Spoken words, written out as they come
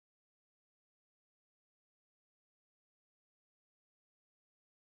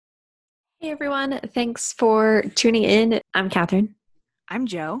Hey everyone, thanks for tuning in. I'm Catherine. I'm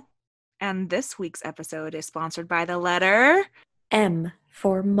Joe, and this week's episode is sponsored by the letter. M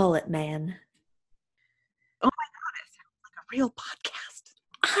for Mullet Man. Oh my God, it sounds like a real podcast.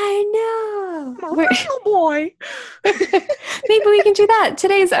 I know. I'm a real boy. Maybe we can do that.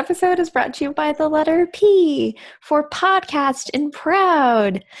 Today's episode is brought to you by the letter P for podcast and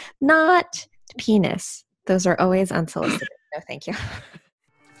proud, not penis. Those are always unsolicited. No, thank you.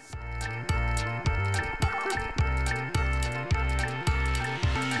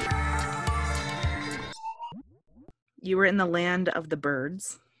 You were in the land of the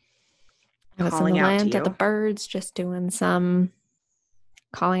birds, I was in the calling out to land of the you. birds, just doing some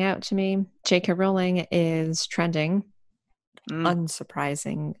calling out to me. J.K. Rowling is trending.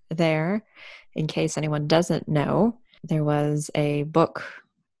 Unsurprising there. In case anyone doesn't know, there was a book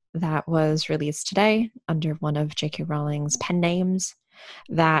that was released today under one of J.K. Rowling's pen names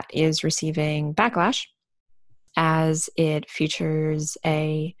that is receiving backlash as it features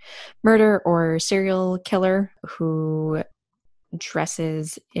a murder or serial killer who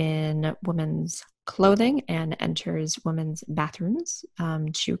dresses in women's clothing and enters women's bathrooms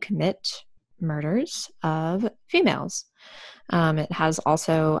to commit murders of females. It has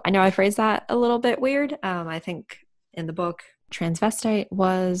also, I know I phrased that a little bit weird. I think in the book, transvestite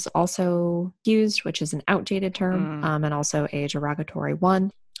was also used, which is an outdated term, and also a derogatory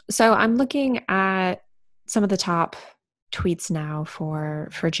one. So I'm looking at some of the top tweets now for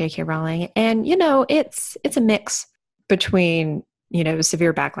J.K. Rowling, and it's a mix between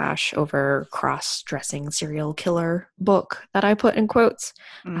severe backlash over cross-dressing serial killer book that I put in quotes.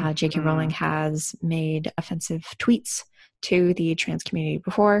 J.K. Rowling has made offensive tweets to the trans community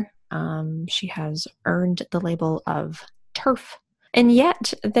before. She has earned the label of TERF. And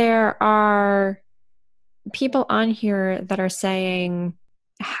yet there are people on here that are saying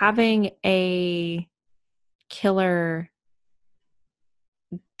having a killer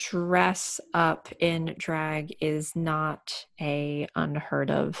dress up in drag is not a unheard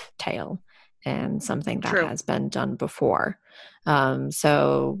of tale and something that has been done before.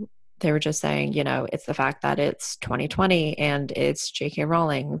 So they were just saying, it's the fact that it's 2020 and it's J.K.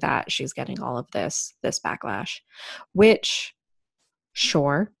 Rowling that she's getting all of this backlash, which,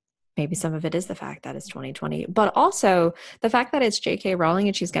 sure, maybe some of it is the fact that it's 2020, but also the fact that it's J.K. Rowling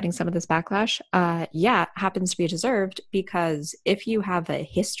and she's getting some of this backlash, happens to be deserved, because if you have a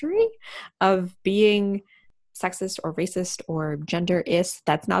history of being sexist or racist or genderist,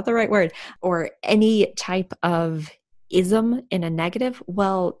 that's not the right word, or any type of ism in a negative,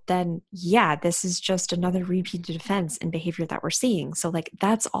 well, then, this is just another repeated offense and behavior that we're seeing. So,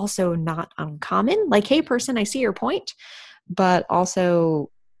 that's also not uncommon. Hey, person, I see your point, but also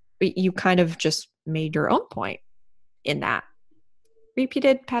you kind of just made your own point in that.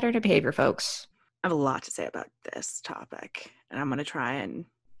 Repeated pattern of behavior, folks. I have a lot to say about this topic, and I'm going to try and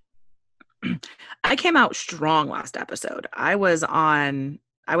I came out strong last episode. I was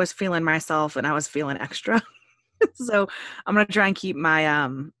feeling myself and I was feeling extra. So I'm going to try and keep my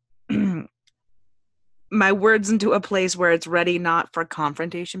my words into a place where it's ready, not for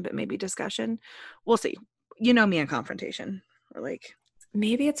confrontation, but maybe discussion. We'll see. You know me in confrontation. Or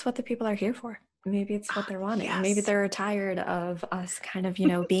maybe it's what the people are here for. Maybe it's what they're wanting. Yes. Maybe they're tired of us kind of,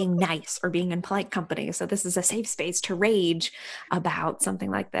 being nice or being in polite company. So this is a safe space to rage about something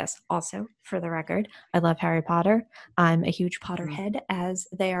like this. Also, for the record, I love Harry Potter. I'm a huge Potterhead, as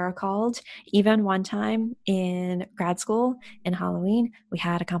they are called. Even one time in grad school in Halloween, we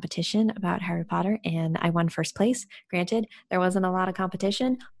had a competition about Harry Potter and I won first place. Granted, there wasn't a lot of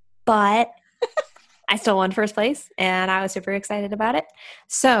competition, but I still won first place and I was super excited about it.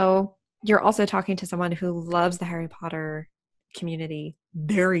 So you're also talking to someone who loves the Harry Potter community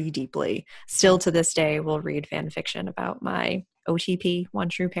very deeply. Still to this day will read fan fiction about my OTP, One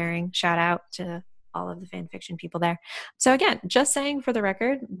True Pairing. Shout out to all of the fan fiction people there. So again, just saying for the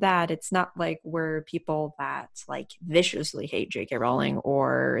record that it's not like we're people that viciously hate J.K. Rowling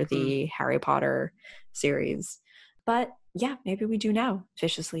or the Harry Potter series. But maybe we do now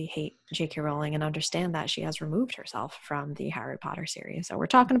viciously hate J.K. Rowling and understand that she has removed herself from the Harry Potter series. So we're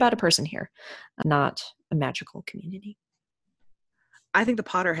talking about a person here, not a magical community. I think the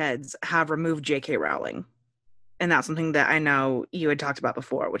Potterheads have removed J.K. Rowling. And that's something that I know you had talked about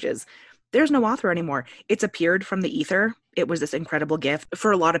before, which is there's no author anymore. It's appeared from the ether. It was this incredible gift.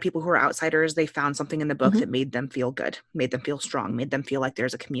 For a lot of people who are outsiders, they found something in the book that made them feel good, made them feel strong, made them feel like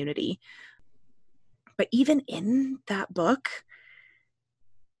there's a community. But even in that book,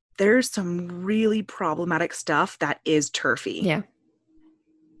 there's some really problematic stuff that is turfy. Yeah.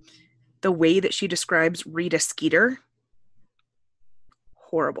 The way that she describes Rita Skeeter,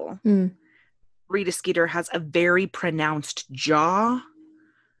 horrible. Rita Skeeter has a very pronounced jaw,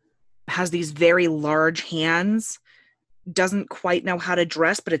 has these very large hands, doesn't quite know how to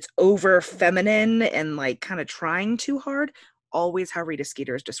dress, but it's over feminine and like kind of trying too hard. Always how Rita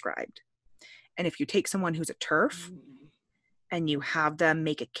Skeeter is described. And if you take someone who's a TERF and you have them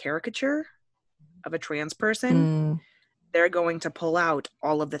make a caricature of a trans person, they're going to pull out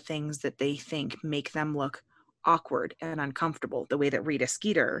all of the things that they think make them look awkward and uncomfortable, the way that Rita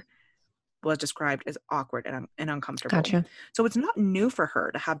Skeeter was described as awkward and uncomfortable. Gotcha. So it's not new for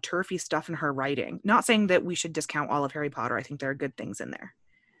her to have turfy stuff in her writing. Not saying that we should discount all of Harry Potter. I think there are good things in there.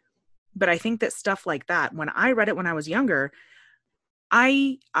 But I think that stuff like that, when I read it when I was younger,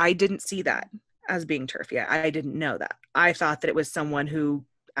 I didn't see that as being turfy. I didn't know that. I thought that it was someone who,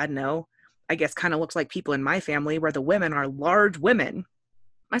 I don't know, I guess kind of looks like people in my family where the women are large women.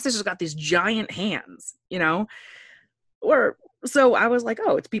 My sister's got these giant hands, you know? Or so I was like,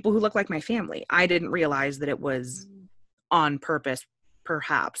 oh, it's people who look like my family. I didn't realize that it was on purpose,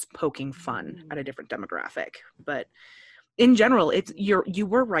 perhaps poking fun at a different demographic. But in general, you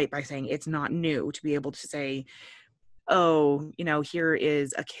were right by saying it's not new to be able to say, oh, you know, here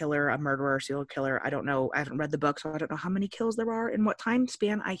is a killer, a murderer, serial killer. I don't know. I haven't read the book, so I don't know how many kills there are in what time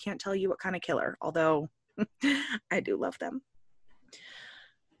span. I can't tell you what kind of killer, although I do love them.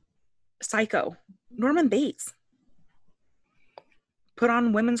 Psycho. Norman Bates put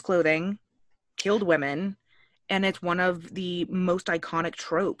on women's clothing, killed women, and it's one of the most iconic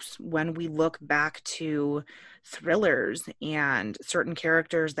tropes when we look back to thrillers and certain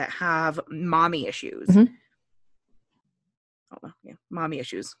characters that have mommy issues. Mm-hmm. Oh, yeah, mommy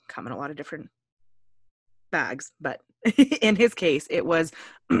issues come in a lot of different bags, but in his case, it was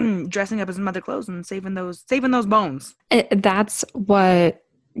dressing up as mother clothes and saving those bones. That's what,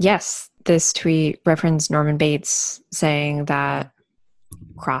 yes, this tweet referenced Norman Bates saying that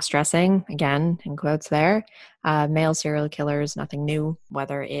cross-dressing, again, in quotes there, male serial killers, nothing new,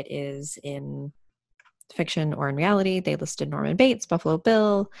 whether it is in fiction or in reality. They listed Norman Bates, Buffalo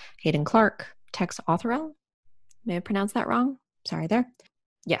Bill, Hayden Clark, Tex Otherell. May have pronounced that wrong. Sorry there.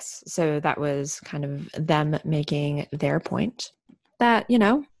 Yes, so that was kind of them making their point that, you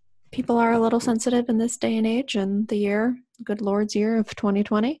know, people are a little sensitive in this day and age and the year, good Lord's year of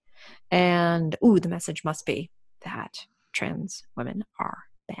 2020. And, the message must be that trans women are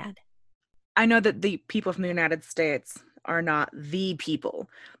bad. I know that the people from the United States are not the people,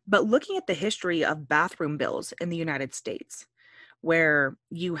 but looking at the history of bathroom bills in the United States, where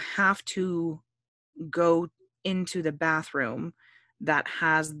you have to go into the bathroom that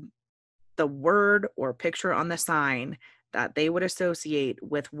has the word or picture on the sign that they would associate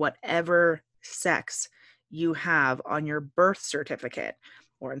with whatever sex you have on your birth certificate,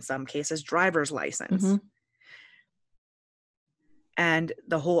 or in some cases, driver's license. Mm-hmm. And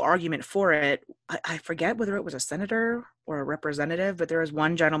the whole argument for it, I forget whether it was a senator or a representative, but there was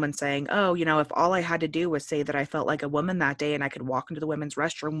one gentleman saying, oh, you know, if all I had to do was say that I felt like a woman that day and I could walk into the women's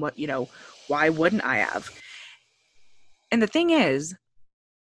restroom, why wouldn't I have? And the thing is,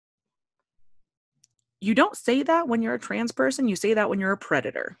 you don't say that when you're a trans person, you say that when you're a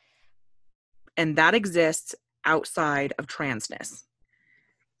predator. And that exists outside of transness.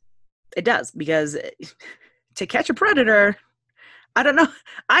 It does, because To Catch a Predator, I don't know.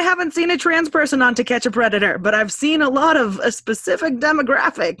 I haven't seen a trans person on To Catch a Predator, but I've seen a lot of a specific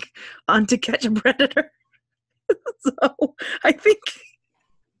demographic on To Catch a Predator. So I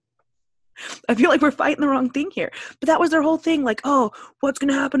feel like we're fighting the wrong thing here. But that was their whole thing. Like, oh, what's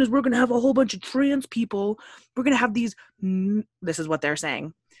going to happen is we're going to have a whole bunch of trans people. We're going to have these, this is what they're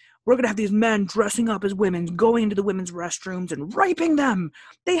saying. We're going to have these men dressing up as women, going into the women's restrooms and raping them.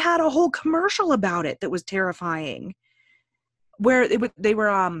 They had a whole commercial about it that was terrifying. Where they were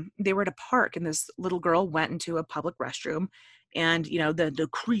at a park and this little girl went into a public restroom, and you know the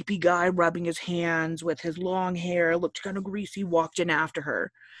creepy guy rubbing his hands with his long hair, looked kind of greasy, walked in after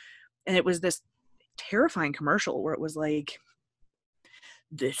her, and it was this terrifying commercial where it was like,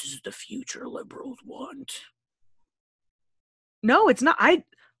 this is the future liberals want. No, it's not. I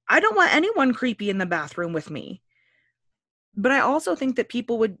don't want anyone creepy in the bathroom with me. But I also think that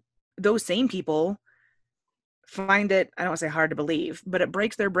those same people find it, I don't want to say hard to believe, but it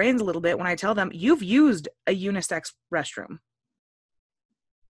breaks their brains a little bit when I tell them, you've used a unisex restroom.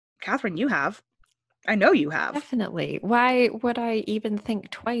 Catherine, you have. I know you have. Definitely. Why would I even think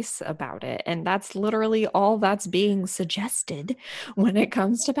twice about it? And that's literally all that's being suggested when it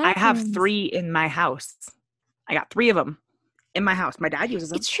comes to bathrooms. I have 3 in my house. I got 3 of them. in my house. My dad uses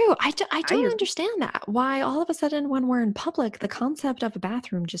them. It's true. I I don't use them. understand that. Why all of a sudden, when we're in public, the concept of a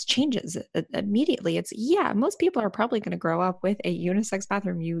bathroom just changes immediately. It's, yeah, most people are probably going to grow up with a unisex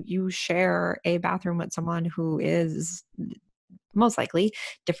bathroom. You share a bathroom with someone who is most likely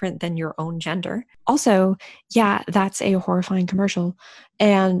different than your own gender. Also, yeah, that's a horrifying commercial.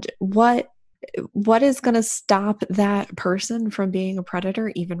 And what is going to stop that person from being a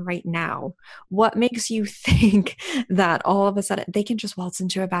predator even right now? What makes you think that all of a sudden they can just waltz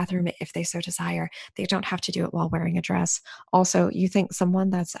into a bathroom if they so desire? They don't have to do it while wearing a dress. Also, you think someone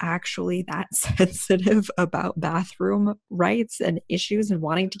that's actually that sensitive about bathroom rights and issues and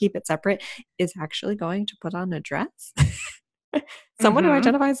wanting to keep it separate is actually going to put on a dress? Someone who Mm-hmm.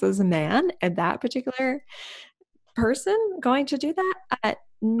 identifies as a man and that particular person going to do that?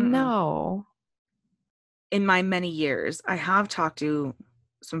 Mm-mm. No. In my many years, I have talked to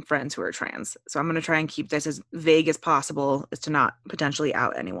some friends who are trans. So I'm going to try and keep this as vague as possible as to not potentially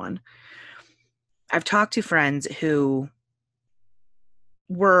out anyone. I've talked to friends who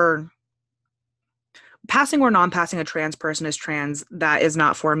were passing or non-passing a trans person as trans. That is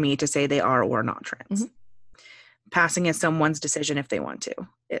not for me to say they are or not trans. Mhm. Passing is someone's decision if they want to.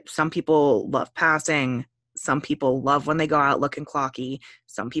 Some people love passing. Some people love when they go out looking clocky.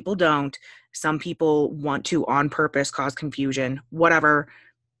 Some people don't. Some people want to on purpose cause confusion. Whatever.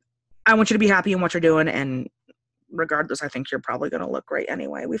 I want you to be happy in what you're doing, and regardless, I think you're probably going to look great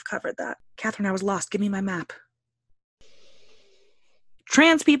anyway. We've covered that. Catherine, I was lost. Give me my map.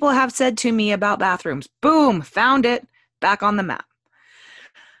 Trans people have said to me about bathrooms. Boom, found it. Back on the map.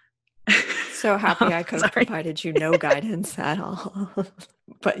 So happy I could have Sorry. provided you no guidance at all.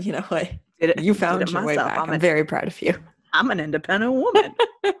 But you know what? You Did it found your way myself. back. I'm very proud of you. I'm an independent woman.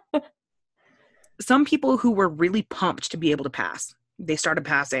 Some people who were really pumped to be able to pass, they started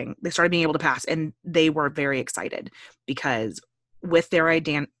being able to pass, and they were very excited because with their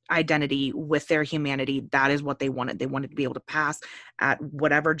identity, with their humanity, that is what they wanted. They wanted to be able to pass at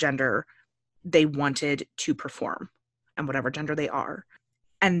whatever gender they wanted to perform and whatever gender they are.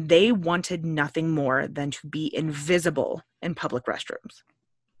 And they wanted nothing more than to be invisible in public restrooms.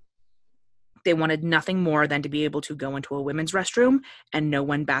 They wanted nothing more than to be able to go into a women's restroom and no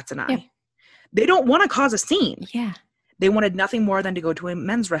one bats an eye. Yeah. They don't want to cause a scene. Yeah. They wanted nothing more than to go to a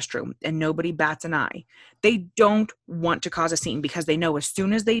men's restroom and nobody bats an eye. They don't want to cause a scene because they know as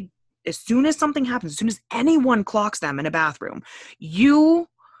soon as something happens, as soon as anyone clocks them in a bathroom, you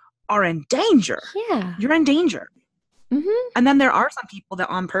are in danger. Yeah. You're in danger. Mm-hmm. And then there are some people that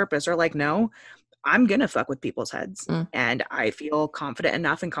on purpose are like, no, I'm going to fuck with people's heads. Mm. And I feel confident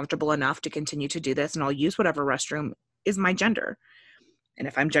enough and comfortable enough to continue to do this. And I'll use whatever restroom is my gender. And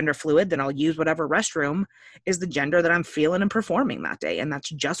if I'm gender fluid, then I'll use whatever restroom is the gender that I'm feeling and performing that day. And that's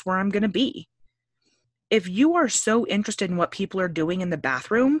just where I'm going to be. If you are so interested in what people are doing in the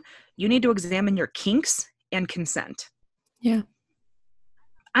bathroom, you need to examine your kinks and consent. Yeah.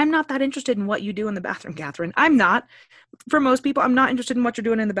 I'm not that interested in what you do in the bathroom, Catherine. I'm not. For most people, I'm not interested in what you're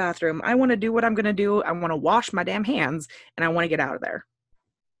doing in the bathroom. I want to do what I'm going to do. I want to wash my damn hands and I want to get out of there.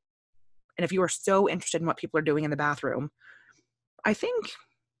 And if you are so interested in what people are doing in the bathroom, I think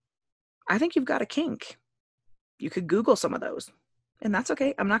you've got a kink. You could Google some of those. And that's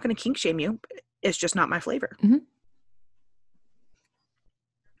okay. I'm not going to kink shame you. It's just not my flavor. Mm-hmm.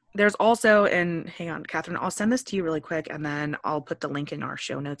 There's also, and hang on, Catherine, I'll send this to you really quick and then I'll put the link in our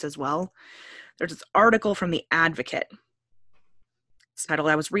show notes as well. There's this article from The Advocate. It's titled,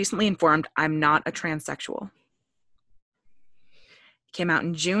 I was recently informed I'm not a transsexual. It came out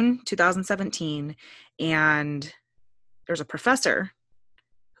in June 2017, and there's a professor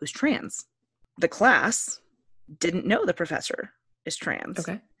who's trans. The class didn't know the professor is trans.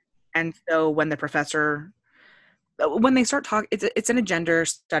 Okay. And so when they start talking, it's in a gender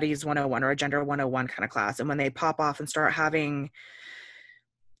studies 101 or a gender 101 kind of class. And when they pop off and start having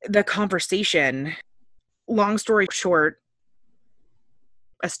the conversation, long story short,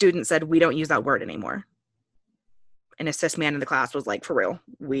 a student said, we don't use that word anymore. And a cis man in the class was like, for real,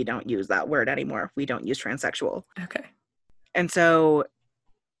 we don't use that word anymore. We don't use transsexual. Okay. And so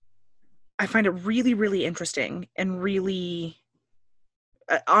I find it really, really interesting and really,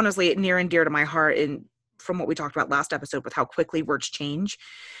 honestly, near and dear to my heart. And from what we talked about last episode with how quickly words change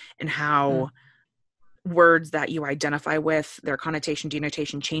and how words that you identify with, their connotation,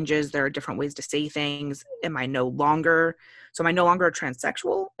 denotation changes. There are different ways to say things. Am I no longer a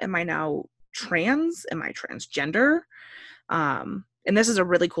transsexual? Am I now trans? Am I transgender? And this is a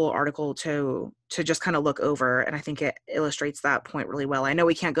really cool article to just kind of look over. And I think it illustrates that point really well. I know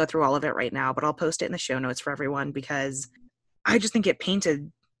we can't go through all of it right now, but I'll post it in the show notes for everyone because I just think it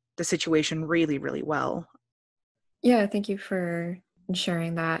painted the situation really, really well. Yeah, thank you for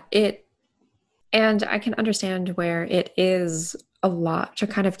sharing that. And I can understand where it is a lot to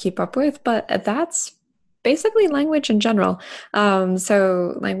kind of keep up with, but that's basically language in general.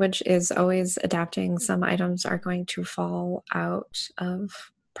 So language is always adapting. Some items are going to fall out of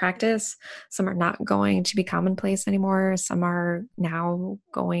practice. Some are not going to be commonplace anymore. Some are now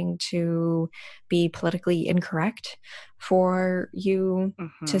going to be politically incorrect for you to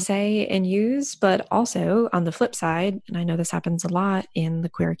Mm-hmm. say and use. But also on the flip side, and I know this happens a lot in the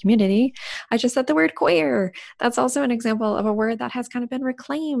queer community, I just said the word queer. That's also an example of a word that has kind of been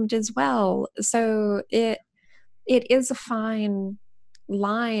reclaimed as well. So it is a fine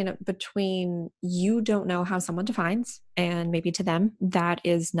line between you don't know how someone defines, and maybe to them that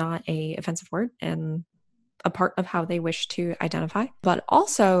is not a offensive word and a part of how they wish to identify, but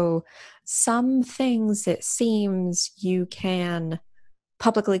also some things it seems you can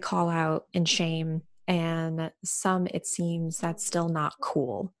publicly call out and shame, and some it seems that's still not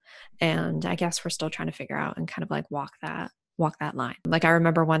cool. And I guess we're still trying to figure out and kind of like walk that line. Like I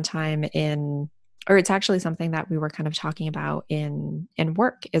remember one time in, or it's actually something that we were kind of talking about in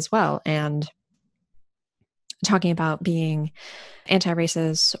work as well, and talking about being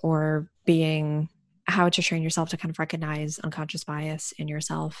anti-racist or being how to train yourself to kind of recognize unconscious bias in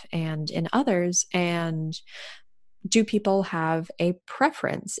yourself and in others. And do people have a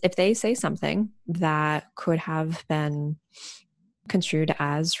preference if they say something that could have been construed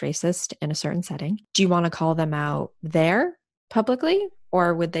as racist in a certain setting? Do you want to call them out there publicly,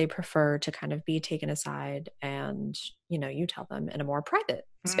 or would they prefer to kind of be taken aside and, you tell them in a more private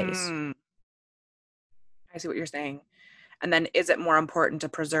space? Mm, I see what you're saying. And then is it more important to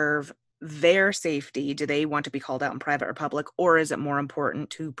preserve their safety? Do they want to be called out in private or public? Or is it more important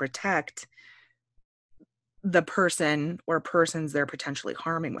to protect the person or persons they're potentially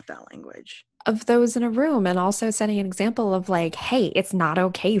harming with that language? Of those in a room, and also setting an example of like, hey, it's not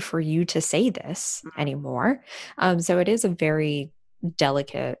okay for you to say this Mm. anymore. So it is a very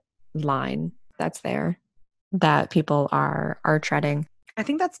delicate line that's there that people are treading. I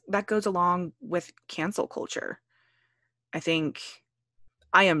think that goes along with cancel culture. I think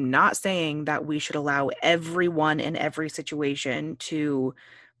I am not saying that we should allow everyone in every situation to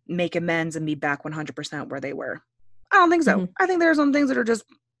make amends and be back 100% where they were. I don't think so. Mhm. I think there are some things that are just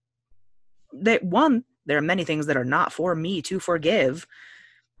that one, there are many things that are not for me to forgive,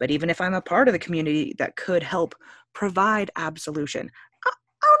 but even if I'm a part of the community that could help provide absolution, I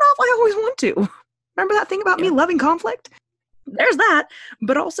don't know if I always want to. Remember that thing about me Yeah. loving conflict? There's that.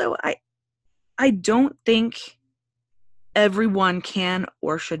 But also I don't think everyone can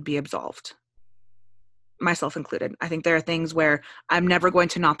or should be absolved, myself included. I think there are things where I'm never going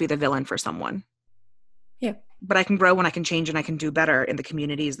to not be the villain for someone, Yeah. but I can grow and I can change and I can do better in the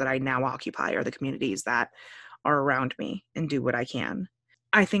communities that I now occupy or the communities that are around me and do what I can.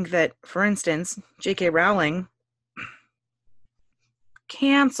 I think that, for instance, J.K. Rowling,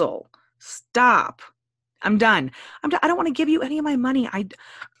 cancel, stop. I'm done. I don't want to give you any of my money.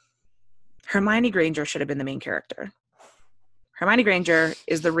 Hermione Granger should have been the main character. Hermione Granger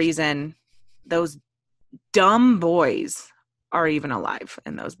is the reason those dumb boys are even alive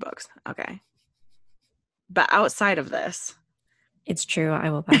in those books. Okay. But outside of this, It's true. I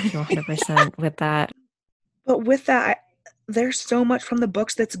will back you 100% with that. but with that, there's so much from the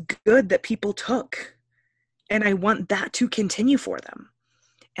books that's good that people took. And I want that to continue for them.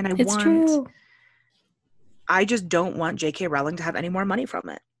 And It's true. I just don't want J.K. Rowling to have any more money from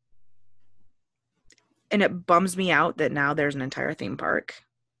it. And it bums me out that now there's an entire theme park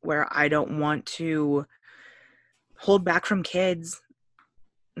where I don't want to hold back from kids.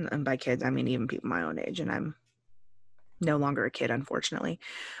 And by kids, I mean even people my own age. And I'm no longer a kid, unfortunately.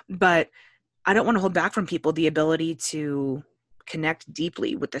 But I don't want to hold back from people the ability to connect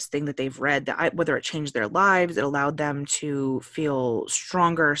deeply with this thing that they've read, whether it changed their lives, it allowed them to feel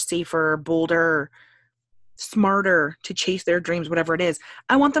stronger, safer, bolder, smarter, to chase their dreams, whatever it is.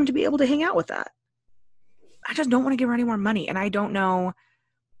 I want them to be able to hang out with that. I just don't want to give her any more money. And I don't know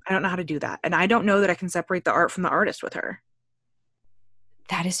how to do that. And I don't know that I can separate the art from the artist with her.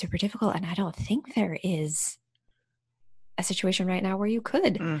 That is super difficult. And I don't think there is a situation right now where you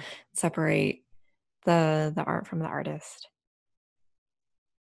could Mm. separate the art from the artist.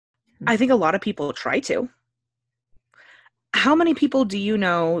 I think a lot of people try to. How many people do you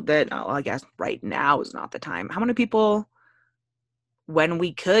know that, oh, I guess right now is not the time. How many people, when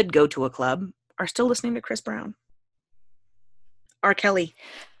we could go to a club, are still listening to Chris Brown? R. Kelly.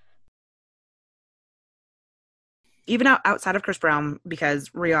 Even outside of Chris Brown, because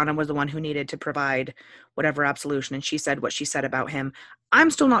Rihanna was the one who needed to provide whatever absolution, and she said what she said about him. I'm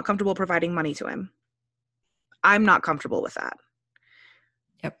still not comfortable providing money to him. I'm not comfortable with that.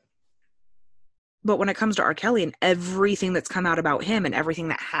 Yep. But when it comes to R. Kelly and everything that's come out about him and everything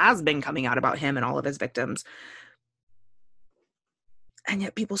that has been coming out about him and all of his victims, and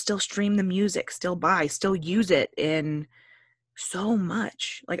yet people still stream the music, still buy, still use it in so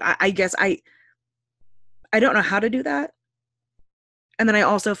much. Like, I guess I don't know how to do that. And then I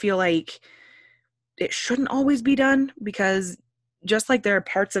also feel like it shouldn't always be done, because just like there are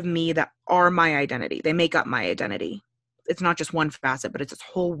parts of me that are my identity, they make up my identity. It's not just one facet, but it's this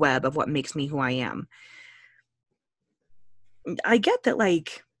whole web of what makes me who I am. I get that,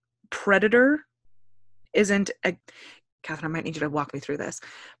 like, predator isn't a, Catherine, I might need you to walk me through this.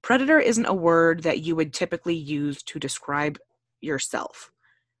 Predator isn't a word that you would typically use to describe yourself.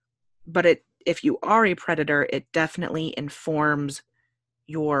 But if you are a predator, it definitely informs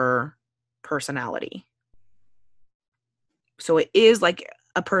your personality. So it is like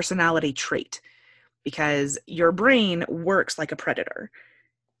a personality trait, because your brain works like a predator.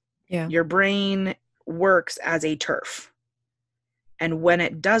 Yeah. Your brain works as a turf. And when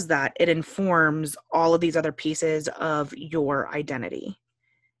it does that, it informs all of these other pieces of your identity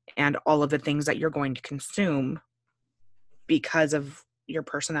and all of the things that you're going to consume because of your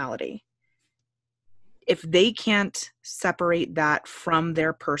personality. If they can't separate that from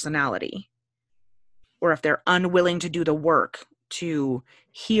their personality, or if they're unwilling to do the work to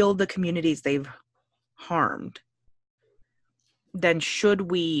heal the communities they've harmed, then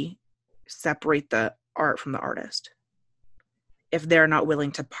should we separate the art from the artist if they're not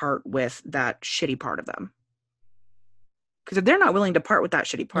willing to part with that shitty part of them? Because if they're not willing to part with that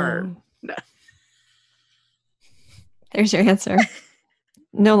shitty part, No. There's your answer.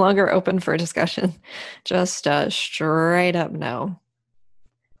 No longer open for discussion. Just straight up no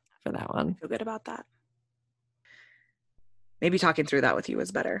for that one. I feel good about that. Maybe talking through that with you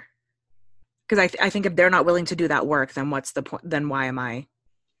is better. Because I think if they're not willing to do that work, then what's the point? Then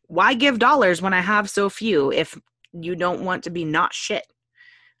why give dollars when I have so few if you don't want to be not shit?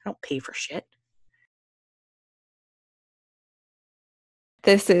 I don't pay for shit.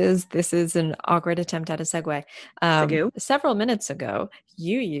 This is an awkward attempt at a segue. Several minutes ago,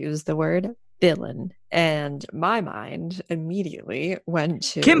 you used the word villain, and my mind immediately went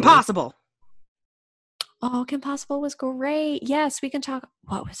to Kim Possible. Oh, Kim Possible was great. Yes, we can talk.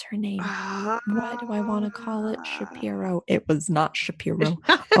 What was her name? Why do I want to call it Shapiro? It was not Shapiro.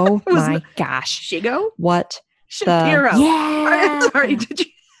 Oh my gosh. Shigo? What? Shapiro. Yeah. Sorry, did you?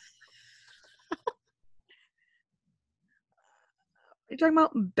 Are you talking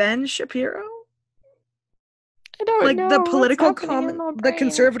about Ben Shapiro? I don't like know. The political the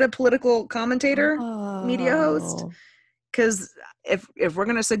conservative political commentator, media host. Because if we're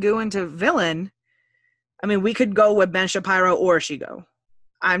gonna segue into villain, I mean, we could go with Ben Shapiro or Shigo.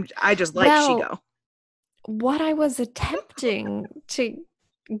 I just like Shigo. What I was attempting to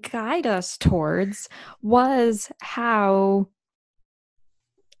guide us towards was how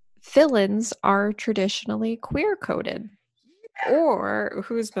villains are traditionally queer coded. Or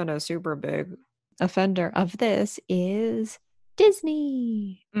who's been a super big offender of this is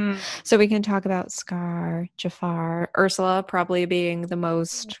Disney. So we can talk about Scar, Jafar, Ursula probably being the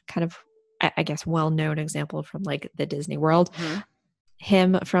most kind of, I guess, well-known example from like the Disney world. Mm-hmm.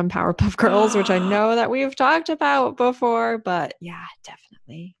 Him from Powerpuff Girls, which I know that we've talked about before, but yeah,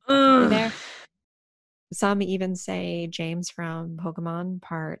 definitely there. Some even say James from Pokemon,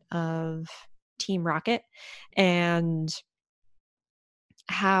 part of Team Rocket, and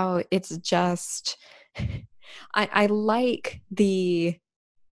how it's just I like the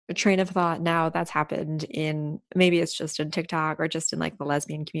train of thought now that's happened in, maybe it's just in TikTok or just in like the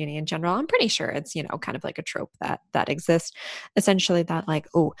lesbian community in general. I'm pretty sure it's, kind of like a trope that exists, essentially, that like,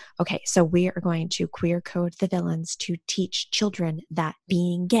 oh, okay, so we are going to queer code the villains to teach children that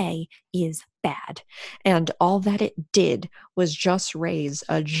being gay is bad. And all that it did was just raise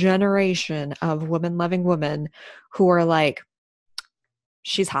a generation of women-loving women who are like,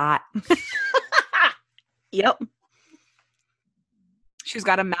 she's hot. Yep. She's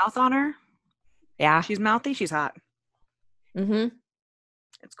got a mouth on her. Yeah. She's mouthy. She's hot. Mm-hmm.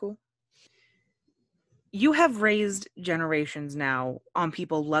 It's cool. You have raised generations now on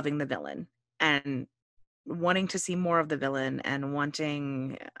people loving the villain and wanting to see more of the villain and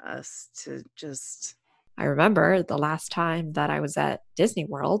wanting us to just... I remember the last time that I was at Disney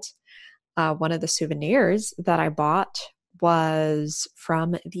World, one of the souvenirs that I bought was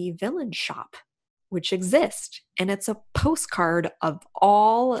from the villain shop, which exists. And it's a postcard of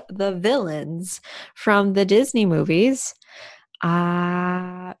all the villains from the Disney movies,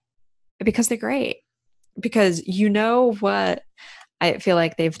 because they're great. Because you know what I feel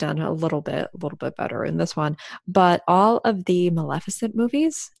like they've done a little bit better in this one. But all of the Maleficent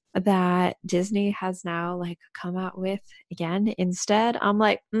movies that Disney has now like come out with again instead, I'm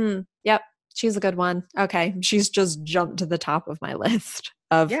like, yep, she's a good one. Okay, she's just jumped to the top of my list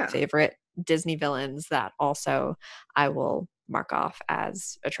of Yeah. favorite Disney villains that also I will mark off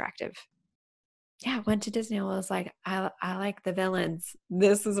as attractive. Yeah, I went to Disney and was like, I like the villains.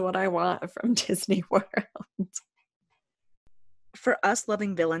 This is what I want from Disney World. For us,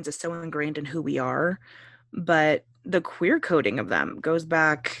 loving villains is so ingrained in who we are, but the queer coding of them goes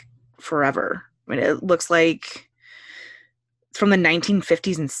back forever. I mean, it looks like from the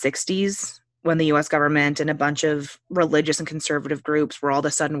 1950s and 60s when the US government and a bunch of religious and conservative groups were all of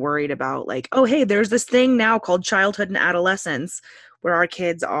a sudden worried about, like, oh, hey, there's this thing now called childhood and adolescence where our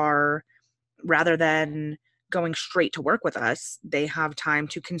kids are, rather than going straight to work with us, they have time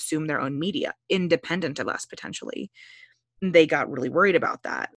to consume their own media independent of us potentially. They got really worried about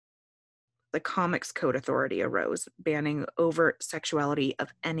that. The Comics Code Authority arose, banning overt sexuality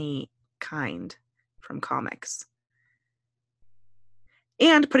of any kind from comics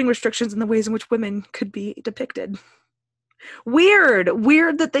and putting restrictions in the ways in which women could be depicted. Weird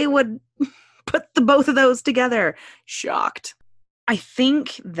that they would put the both of those together. Shocked. I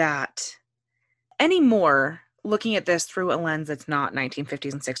think that anymore, looking at this through a lens that's not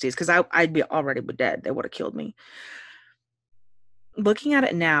 1950s and 60s, because I'd be already dead. They would have killed me. Looking at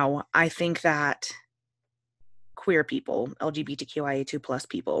it now, I think that queer people, LGBTQIA2 plus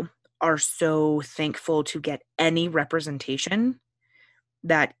people, are so thankful to get any representation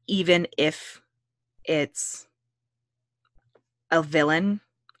that even if it's a villain,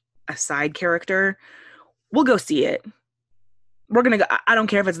 a side character, we'll go see it. We're going to go. I don't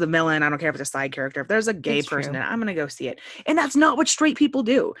care if it's the villain. I don't care if it's a side character. If there's a gay It's person true. in it, I'm going to go see it. And that's not what straight people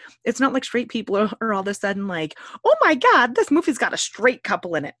do. It's not like straight people are all of a sudden like, oh my God, this movie's got a straight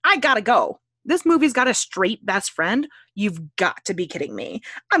couple in it. I got to go. This movie's got a straight best friend. You've got to be kidding me.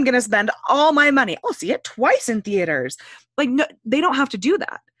 I'm going to spend all my money. I'll see it twice in theaters. Like, no, they don't have to do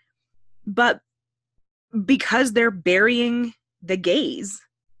that. But because they're burying the gays,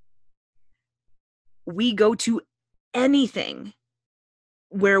 we go to anything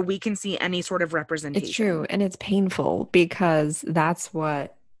where we can see any sort of It's true. representation. And it's painful because that's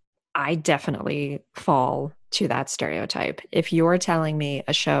what I definitely fall to that stereotype. If you're telling me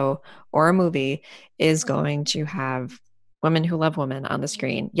a show or a movie is going to have women who love women on the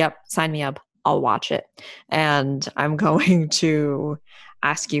screen, yep, sign me up. I'll watch it. And I'm going to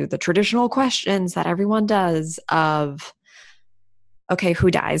ask you the traditional questions that everyone does of, okay, who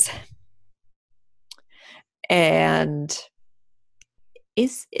dies? And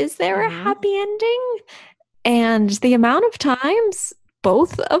is there a Mm-hmm. happy ending? And the amount of times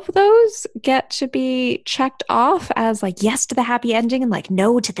both of those get to be checked off as like yes to the happy ending and like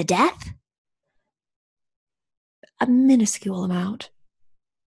no to the death, a minuscule amount.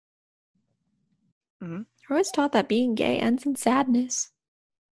 Mm-hmm. I was taught that being gay ends in sadness,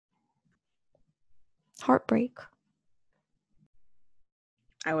 heartbreak.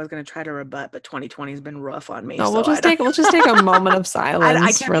 I was gonna try to rebut, but 2020 has been rough on me, No, so I don't. we'll just take a moment of I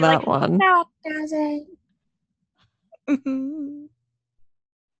silence can't for be like, that one. no, it doesn't. Mm-hmm.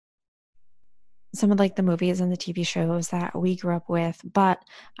 Some of like the movies and the TV shows that we grew up with, but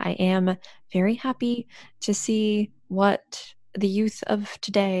I am very happy to see what the youth of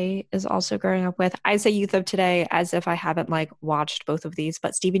today is also growing up with. I say youth of today as if I haven't like watched both of these,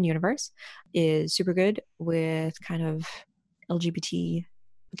 but Steven Universe is super good with kind of LGBTQ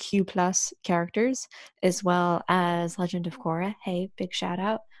plus characters, as well as Legend of Korra. Hey, big shout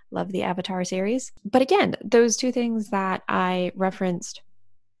out. Love the Avatar series. But again, those two things that I referenced,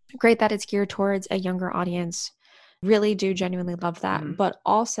 great that it's geared towards a younger audience. Really do genuinely love that, Mm-hmm. but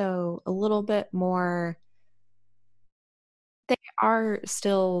also a little bit more, they are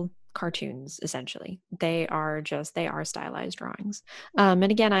still cartoons essentially. They are stylized drawings. And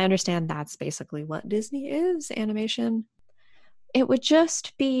again, I understand that's basically what Disney is, animation. It would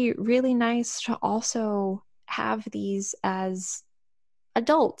just be really nice to also have these as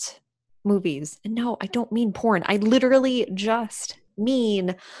adult movies. And no, I don't mean porn. I literally just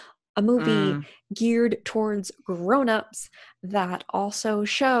mean a movie Mm. geared towards grown-ups that also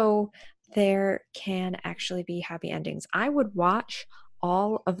show there can actually be happy endings. I would watch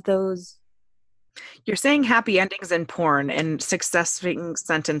all of those. You're saying happy endings in porn and successing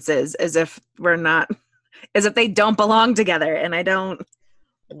sentences as if we're not, as if they don't belong together, and I don't.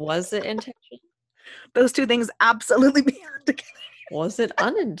 Was it intentional? Those two things absolutely belong together. Was it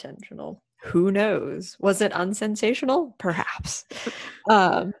unintentional? Who knows? Was it unsensational? Perhaps.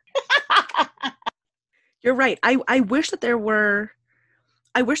 Um, You're right. I wish that there were.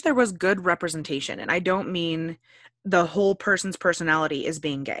 I wish there was good representation, and I don't mean the whole person's personality is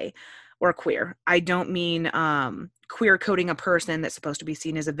being gay or queer. I don't mean queer coding a person that's supposed to be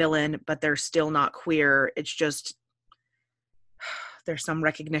seen as a villain, but they're still not queer. It's just there's some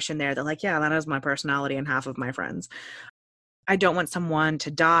recognition there that, like, yeah, that is my personality and half of my friends. I don't want someone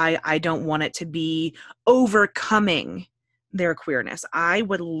to die. I don't want it to be overcoming their queerness. I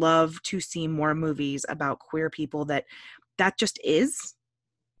would love to see more movies about queer people that just is.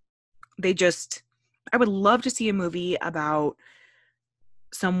 I would love to see a movie about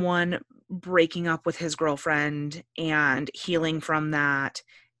someone breaking up with his girlfriend and healing from that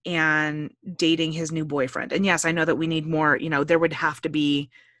and dating his new boyfriend. And yes, I know that we need more, there would have to be,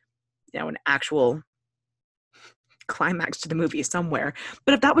 an actual climax to the movie somewhere.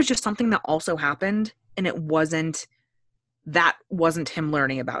 But if that was just something that also happened and that wasn't him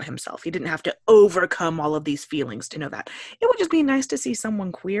learning about himself. He didn't have to overcome all of these feelings to know that. It would just be nice to see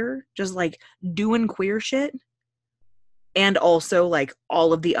someone queer just like doing queer shit, and also like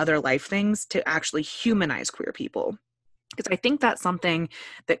all of the other life things to actually humanize queer people. Because I think that's something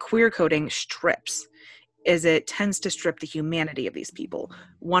that queer coding strips, is it tends to strip the humanity of these people.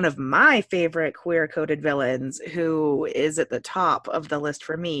 One of my favorite queer coded villains, who is at the top of the list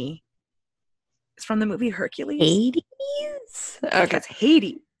for me, is from the movie Hercules. Hades? Okay. It's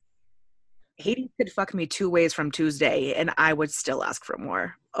Hades. Hades could fuck me 2 ways from Tuesday and I would still ask for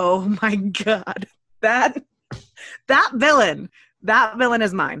more. Oh my God. That villain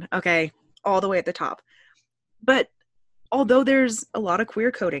is mine. Okay. All the way at the top. But although there's a lot of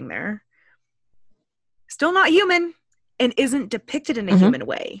queer coding there, still not human and isn't depicted in a human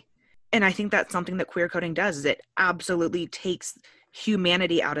way. And I think that's something that queer coding does, is it absolutely takes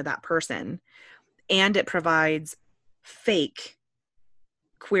humanity out of that person, and it provides fake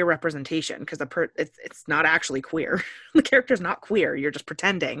queer representation, because it's not actually queer. The character's not queer. You're just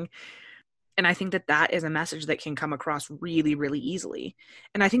pretending. And I think that is a message that can come across really, really easily.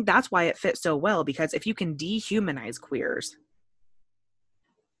 And I think that's why it fits so well, because if you can dehumanize queers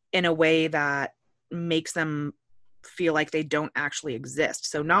in a way that makes them feel like they don't actually exist.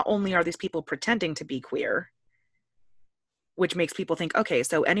 So not only are these people pretending to be queer, which makes people think, okay,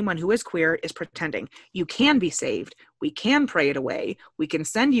 so anyone who is queer is pretending. You can be saved. We can pray it away. We can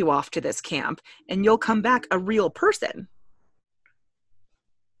send you off to this camp and you'll come back a real person.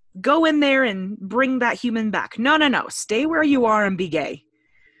 Go in there and bring that human back. No. Stay where you are and be gay.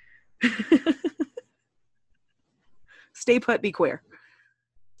 Stay put, be queer.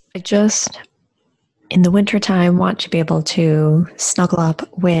 I just, in the wintertime, want to be able to snuggle up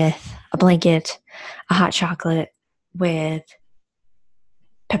with a blanket, a hot chocolate with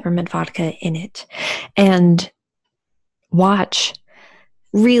peppermint vodka in it, and watch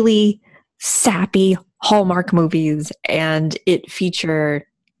really sappy Hallmark movies, and it feature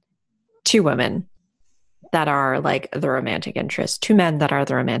 2 women that are like the romantic interest, 2 men that are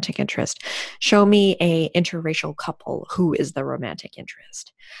the romantic interest. Show me a interracial couple who is the romantic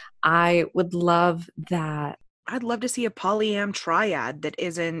interest. I would love that. I'd love to see a polyam triad that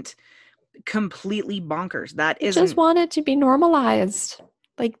isn't completely bonkers. I just want it to be normalized.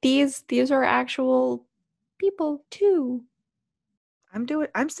 Like these are actual people too.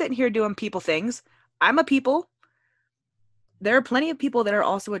 I'm sitting here doing people things. I'm a people. There are plenty of people that are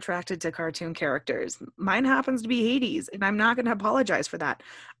also attracted to cartoon characters. Mine happens to be Hades, and I'm not going to apologize for that.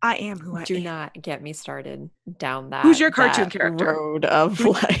 I am who I am. Do not get me started down that. Who's your cartoon character? Road of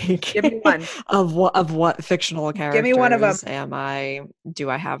give me one of what fictional characters? Give me one of them. Do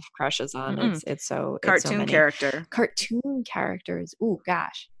I have crushes on? It's so cartoon character. Cartoon characters. Oh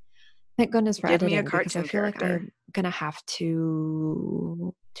gosh. Thank goodness for editing, me a cartoon because I feel character. like I'm gonna have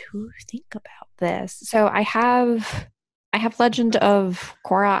to think about this. So I have Legend of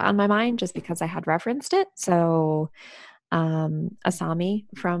Korra on my mind just because I had referenced it. So Asami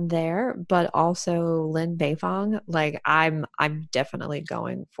from there, but also Lin Beifong. Like I'm definitely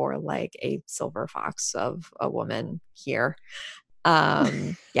going for like a silver fox of a woman here.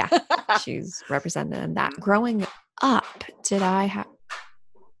 Yeah, she's represented in that. Growing up, did I have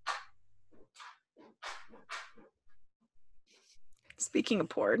Speaking of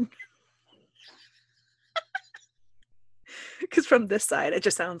porn, because from this side, it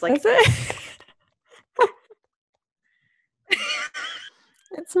just sounds like... Is it?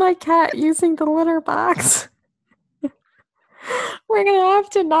 It's my cat using the litter box. We're going to have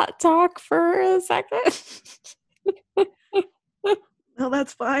to not talk for a second. No,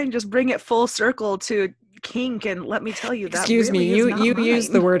 that's fine. Just bring it full circle to kink, and let me tell you that. Excuse me, you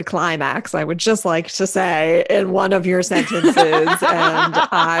used the word climax, I would just like to say, in one of your sentences, and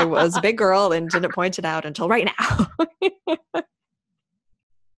I was a big girl and didn't point it out until right now.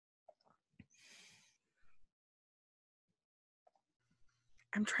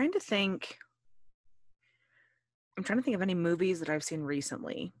 I'm trying to think. I'm trying to think of any movies that I've seen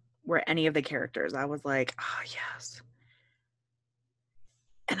recently where any of the characters I was like, oh yes.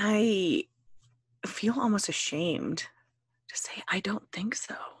 And I feel almost ashamed to say I don't think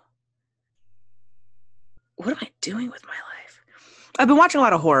so. What am I doing with my life? I've been watching a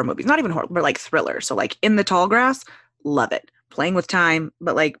lot of horror movies, not even horror, but like thrillers. So like In the Tall Grass, love it. Playing with Time,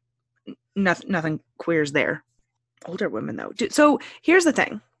 but like nothing queers there. Older women though. So here's the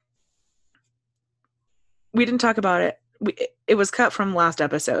thing. We didn't talk about it. It was cut from last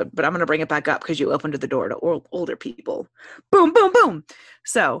episode, but I'm going to bring it back up because you opened the door to older people. Boom, boom, boom.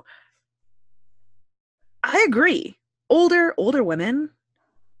 So I agree. Older women,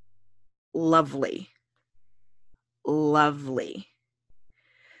 lovely, lovely.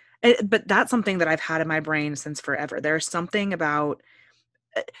 But that's something that I've had in my brain since forever. There's something about,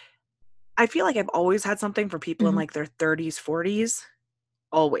 I feel like I've always had something for people in Mhm. like their 30s, 40s,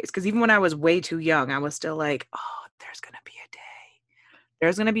 always. Because even when I was way too young, I was still like, oh, there's going to be a day.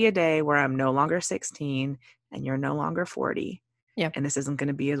 There's going to be a day where I'm no longer 16 and you're no longer 40. Yeah. And this isn't going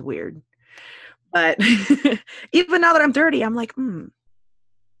to be as weird. But even now that I'm 30, I'm like, in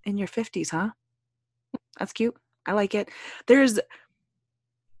your 50s, huh? That's cute. I like it.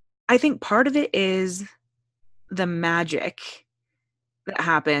 I think part of it is the magic that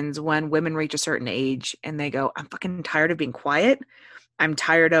happens when women reach a certain age and they go, I'm fucking tired of being quiet. I'm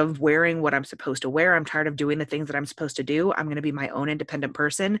tired of wearing what I'm supposed to wear. I'm tired of doing the things that I'm supposed to do. I'm going to be my own independent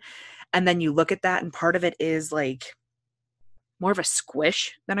person. And then you look at that, and part of it is like more of a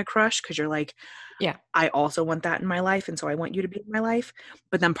squish than a crush because you're like, Yeah. I also want that in my life. And so I want you to be in my life.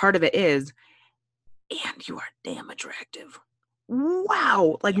 But then part of it is, and you are damn attractive.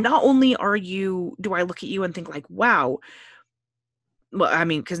 Wow. Like, Yeah. not only do I look at you and think, like, wow. Well, I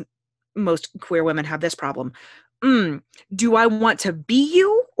mean, because most queer women have this problem. Do I want to be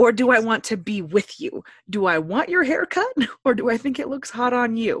you or do I Yes. want to be with you? Do I want your haircut or do I think it looks hot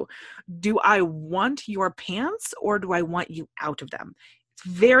on you? Do I want your pants or do I want you out of them? It's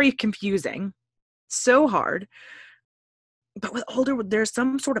very confusing, so hard. But with there's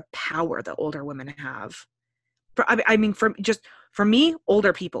some sort of power that older women have. I mean, for me,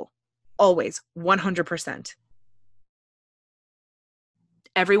 older people, always 100%.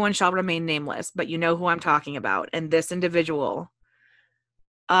 Everyone shall remain nameless, but you know who I'm talking about. And this individual,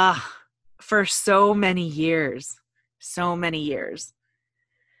 ah, for so many years.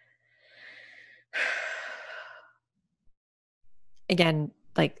 Again,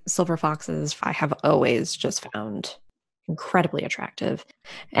 like silver foxes, I have always just found incredibly attractive.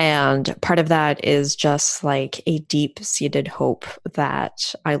 And part of that is just like a deep seated hope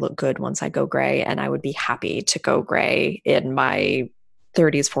that I look good once I go gray, and I would be happy to go gray in my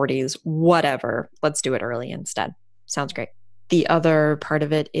 30s, 40s, whatever. Let's do it early instead. Sounds great. The other part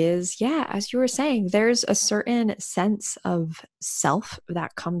of it is, yeah, as you were saying, there's a certain sense of self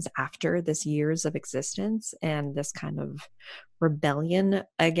that comes after this years of existence and this kind of rebellion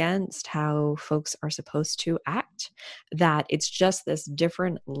against how folks are supposed to act, that it's just this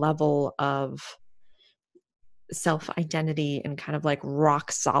different level of self identity and kind of like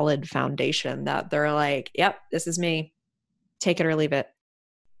rock solid foundation that they're like, yep, this is me. Take it or leave it.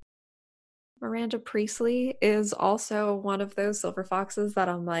 Miranda Priestley is also one of those silver foxes that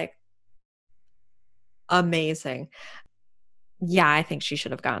I'm like, amazing. Yeah, I think she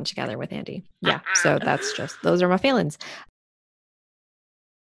should have gotten together with Andy. Yeah. So that's just, those are my feelings.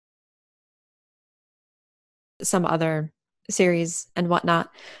 Some other series and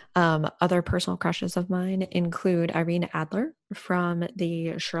whatnot. Other personal crushes of mine include Irene Adler from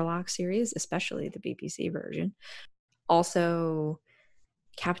the Sherlock series, especially the BBC version. Also,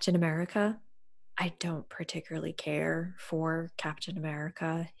 Captain America. I don't particularly care for Captain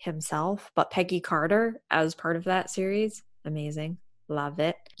America himself, but Peggy Carter as part of that series, amazing. Love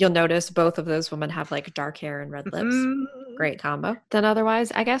it. You'll notice both of those women have like dark hair and red lips. Great combo. Then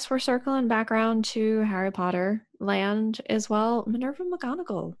otherwise, I guess we're circling back around to Harry Potter land as well. Minerva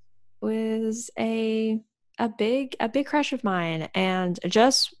McGonagall was a big crush of mine, and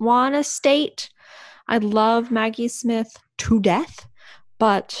just want to state I love Maggie Smith to death,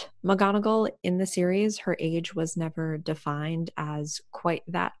 but McGonagall in the series, her age was never defined as quite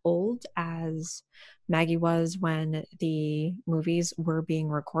that old as Maggie was when the movies were being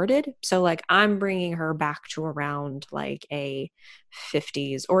recorded. So, like, I'm bringing her back to around like a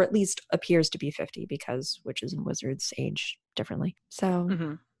 50s, or at least appears to be 50 because witches and wizards age differently. So,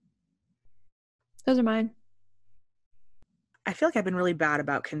 Mm-hmm. those are mine. I feel like I've been really bad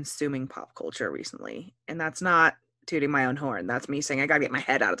about consuming pop culture recently. And that's not tooting my own horn. That's me saying I got to get my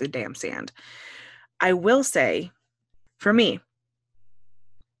head out of the damn sand. I will say, for me,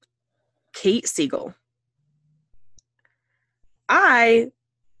 Kate Siegel. I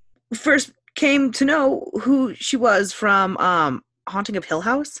first came to know who she was from Haunting of Hill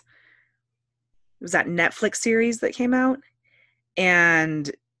House. It was that Netflix series that came out,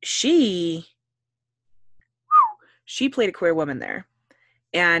 and she she played a queer woman there.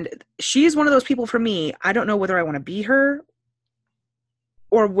 And she's one of those people for me. I don't know whether I want to be her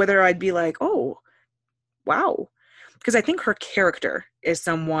or whether I'd be like, oh, wow. Because I think her character is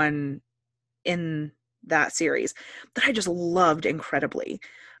someone in that series that I just loved incredibly.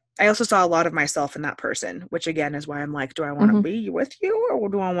 I also saw a lot of myself in that person, which again is why I'm like, do I want to Mhm. be with you or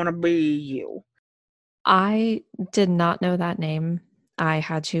do I want to be you? I did not know that name. I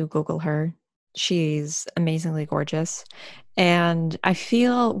had to Google her. She's amazingly gorgeous. And I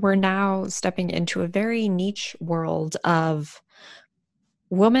feel we're now stepping into a very niche world of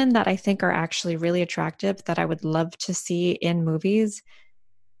women that I think are actually really attractive that I would love to see in movies,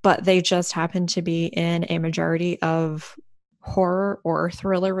 but they just happen to be in a majority of horror or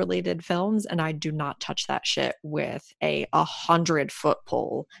thriller related films. And I do not touch that shit with a 100-foot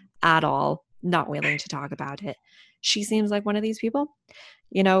pole at all. Not willing to talk about it. She seems like one of these people.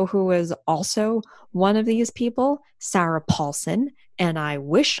 You know who is also one of these people? Sarah Paulson. And I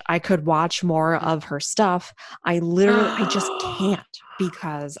wish I could watch more of her stuff. I just can't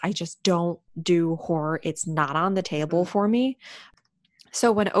because I just don't do horror. It's not on the table for me.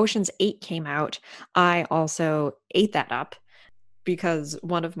 So when Ocean's 8 came out, I also ate that up because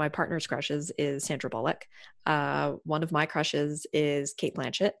one of my partner's crushes is Sandra Bullock. One of my crushes is Kate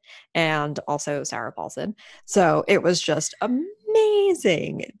Blanchett and also Sarah Paulson. So it was just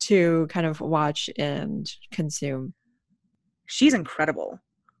amazing to kind of watch and consume. She's incredible.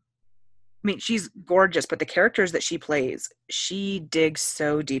 I mean, she's gorgeous, but the characters that she plays, she digs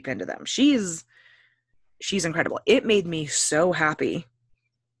so deep into them. She's incredible. It made me so happy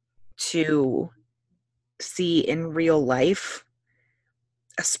to see in real life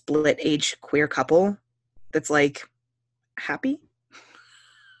a split age queer couple that's like happy.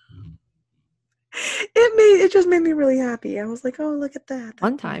 It just made me really happy. I was like, oh, look at that.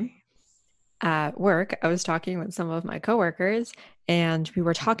 One That's time nice. at work, I was talking with some of my coworkers, and we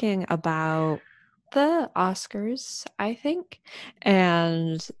were talking about the Oscars, I think.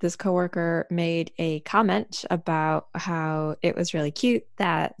 And this coworker made a comment about how it was really cute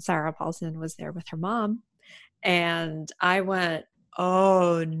that Sarah Paulson was there with her mom. And I went,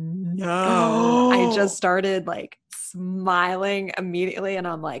 oh no. I just Oh, started like smiling immediately. And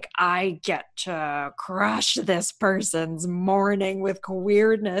I'm like, I get to crush this person's morning with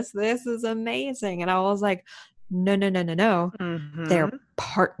queerness. This is amazing. And I was like, no, no, no, no, no. Their mm-hmm.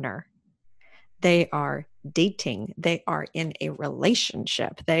 partner. They are dating. They are in a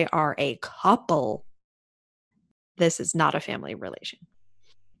relationship. They are a couple. This is not a family relation.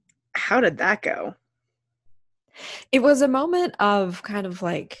 How did that go? It was a moment of kind of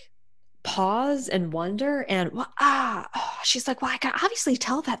like pause and wonder and she's like, well, I can obviously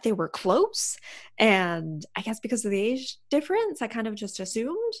tell that they were close, and I guess because of the age difference I kind of just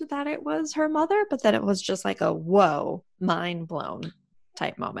assumed that it was her mother, but then it was just like a whoa, mind blown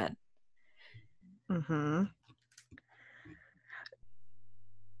type moment. Mm-hmm.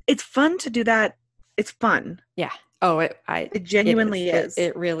 It's fun to do that. It's fun. Yeah. Oh, It it is. genuinely It is.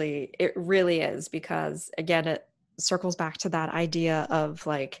 it really is, because again it circles back to that idea of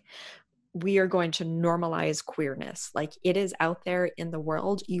like we are going to normalize queerness. Like it is out there in the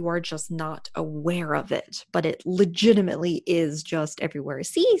world. You are just not aware of it, but it legitimately is just everywhere.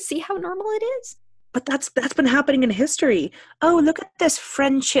 See how normal it is? But that's been happening in history. Oh, look at this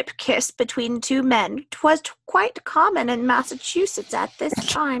friendship kiss between two men. 'Twas quite common in Massachusetts at this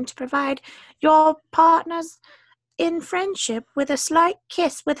time to provide your partners in friendship with a slight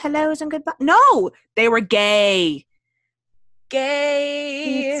kiss with hellos and goodbye. No, they were gay.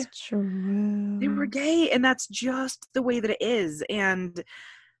 Gay. It's They were true. gay, and that's just the way that it is. And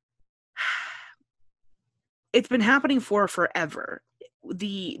it's been happening for forever.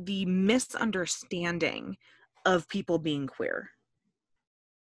 The misunderstanding of people being queer.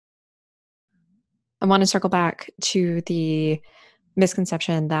 I want to circle back to the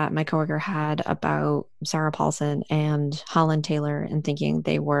misconception that my coworker had about Sarah Paulson and Holland Taylor and thinking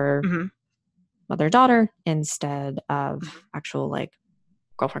they were Mm-hmm. mother daughter instead of actual like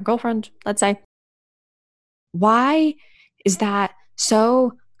girlfriend, let's say. Why is that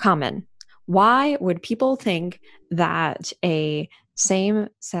so common? Why would people think that a same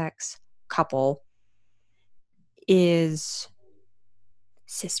sex couple is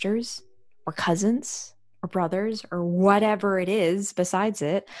sisters or cousins or brothers or whatever it is besides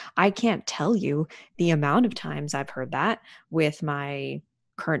it? I can't tell you the amount of times I've heard that with my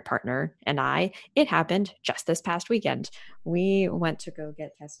current partner and I, it happened just this past weekend. We went to go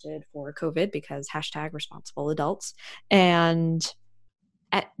get tested for COVID because hashtag responsible adults. And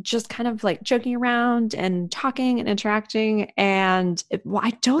at just kind of like joking around and talking and interacting. And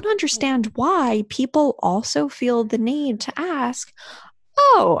I don't understand why people also feel the need to ask,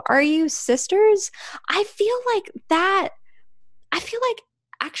 oh, are you sisters? I feel like that I feel like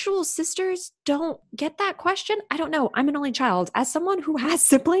actual sisters don't get that question. I don't know. I'm an only child. As someone who has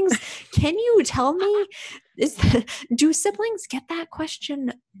siblings, can you tell me is do siblings get that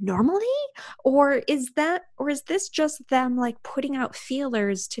question normally, or is this just them like putting out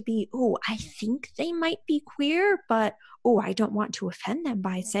feelers to be, oh, I think they might be queer, but oh, I don't want to offend them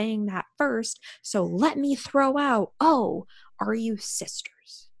by saying that first. So let me throw out, oh, are you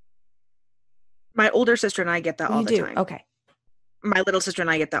sisters? My older sister and I get that Oh, all you the do. time. Okay. My little sister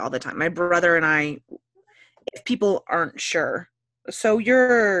and I get that all the time. My brother and I, if people aren't sure, so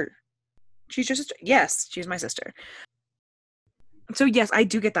she's your sister? Yes, she's my sister. So yes, I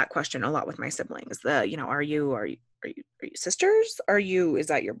do get that question a lot with my siblings. Are you sisters? Is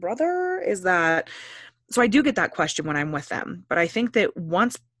that your brother? So I do get that question when I'm with them. But I think that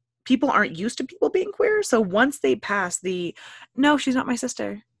once people aren't used to people being queer, so once they pass no, she's not my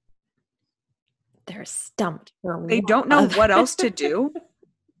sister, They're stumped for they what don't know what else to do.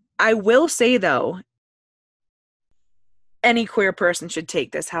 I will say though, any queer person should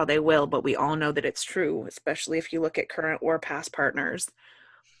take this how they will, but we all know that it's true, especially if you look at current or past partners.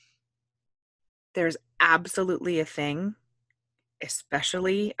 There's absolutely a thing,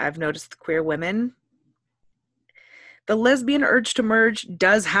 especially I've noticed with queer women. The lesbian urge to merge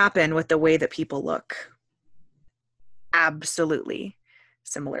does happen with the way that people look. Absolutely.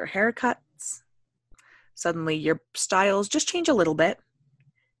 Similar haircuts. Suddenly your styles just change a little bit,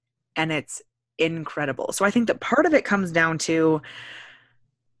 and it's incredible. So I think that part of it comes down to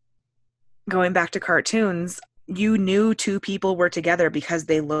going back to cartoons. You knew two people were together because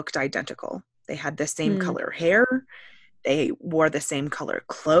they looked identical. They had the same Hmm. color hair. They wore the same color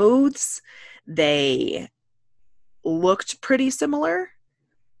clothes. They looked pretty similar.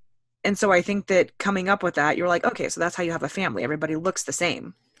 And so I think that coming up with that, you're like, okay, so that's how you have a family. Everybody looks the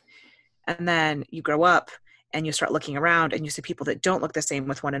same. And then you grow up and you start looking around and you see people that don't look the same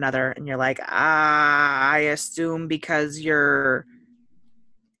with one another. And you're like, I assume because you're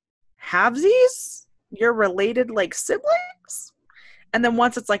halvesies, you're related like siblings. And then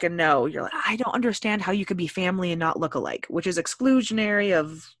once it's like a no, you're like, I don't understand how you could be family and not look alike, which is exclusionary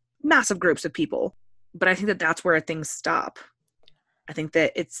of massive groups of people. But I think that that's where things stop. I think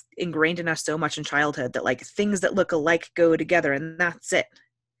that it's ingrained in us so much in childhood that like things that look alike go together and that's it.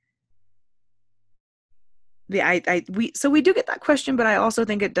 We do get that question, but I also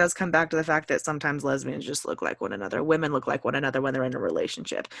think it does come back to the fact that sometimes lesbians just look like one another. Women look like one another when they're in a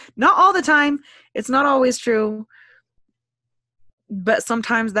relationship. Not all the time. It's not always true. But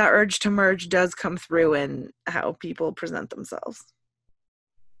sometimes that urge to merge does come through in how people present themselves.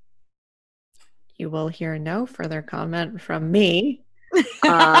 You will hear no further comment from me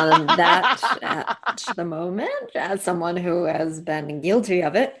on that at the moment, as someone who has been guilty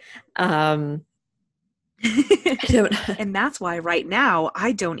of it. I don't. And that's why right now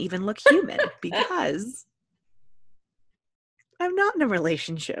I don't even look human because I'm not in a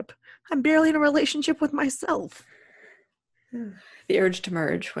relationship. I'm barely in a relationship with myself. The urge to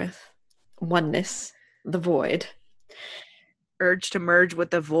merge with oneness, the void. Urge to merge with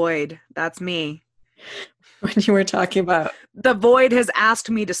the void. That's me. When you were talking about, The void has asked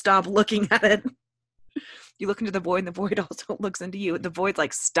me to stop looking at it. You look into the void and the void also looks into you. The void's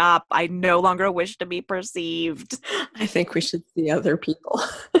like, stop. I no longer wish to be perceived. I think we should see other people.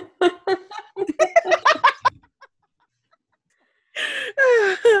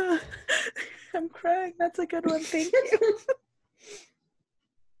 I'm crying. That's a good one. Thank you.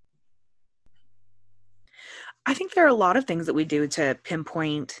 I think there are a lot of things that we do to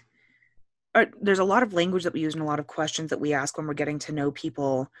pinpoint, or there's a lot of language that we use and a lot of questions that we ask when we're getting to know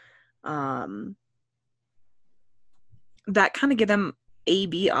people that kind of give them A,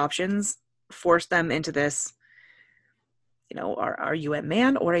 B options, force them into this, are you a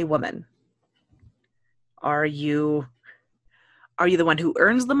man or a woman? Are you the one who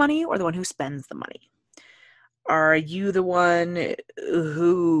earns the money or the one who spends the money? Are you the one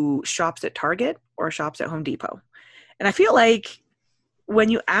who shops at Target or shops at Home Depot? And I feel like when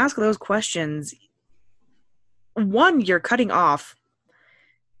you ask those questions, one, you're cutting off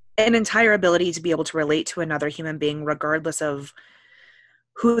an entire ability to be able to relate to another human being regardless of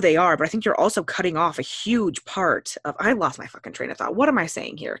who they are. But I think you're also cutting off a huge part of, I lost my fucking train of thought. What am I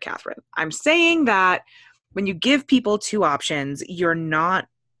saying here, Catherine? I'm saying that When you give people two options, you're not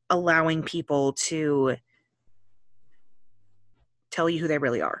allowing people to tell you who they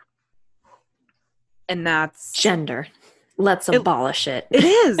really are. And that's Gender. Let's it. abolish it. It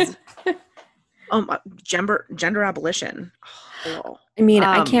is. Gender abolition. Hello. I mean,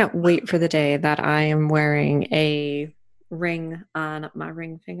 I can't wait for the day that I am wearing a ring on my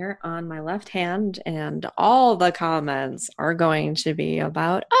ring finger on my left hand, and all the comments are going to be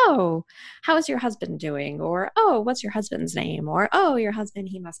about, oh, how's your husband doing? Or, oh, what's your husband's name? Or, oh, your husband,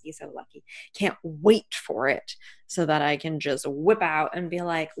 he must be so lucky. Can't wait for it so that I can just whip out and be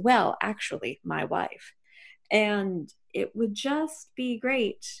like, well, actually, my wife. And it would just be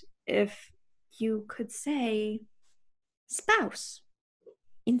great if you could say spouse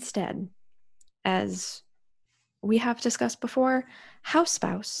instead. As we have discussed before, house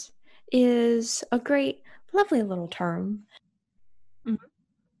spouse is a great, lovely little term.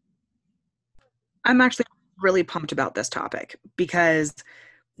 I'm actually really pumped about this topic because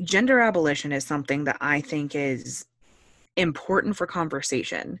gender abolition is something that I think is important for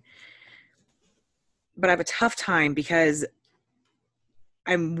conversation. But I have a tough time because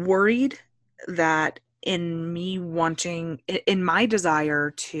I'm worried that in my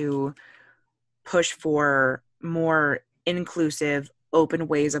desire to push for more inclusive, open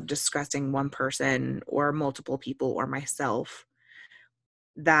ways of discussing one person or multiple people or myself,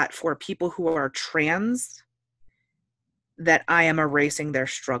 that for people who are trans, that I am erasing their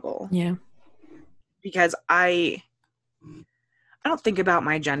struggle. Yeah. Because I don't think about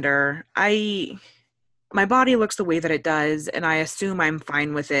my gender. My body looks the way that it does, and I assume I'm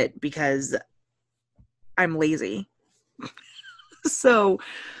fine with it because I'm lazy. So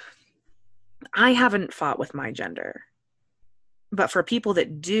I haven't fought with my gender. But for people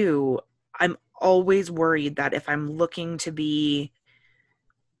that do, I'm always worried that if I'm looking to be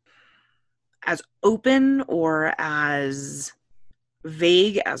as open or as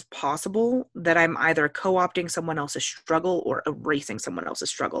vague as possible, that I'm either co-opting someone else's struggle or erasing someone else's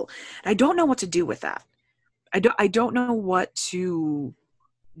struggle. And I don't know what to do with that. I don't know what to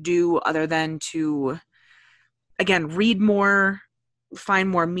do other than to, again, read more, find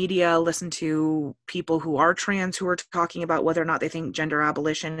more media, listen to people who are trans who are talking about whether or not they think gender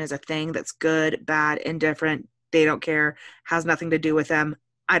abolition is a thing that's good, bad, indifferent, they don't care, has nothing to do with them.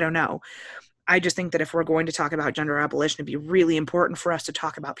 I don't know. I just think that if we're going to talk about gender abolition, it'd be really important for us to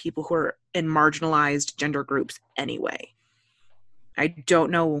talk about people who are in marginalized gender groups anyway. I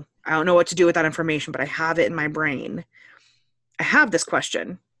don't know what to do with that information, but I have it in my brain. I have this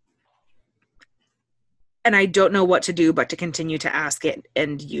question, and I don't know what to do but to continue to ask it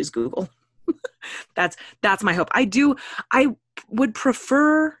and use Google. That's my hope. I would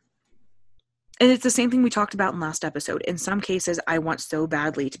prefer, and it's the same thing we talked about in last episode. In some cases, I want so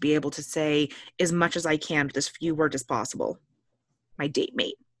badly to be able to say as much as I can with as few words as possible. My date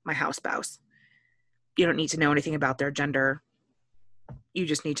mate, my house spouse. You don't need to know anything about their gender. You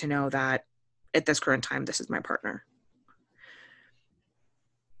just need to know that at this current time, this is my partner.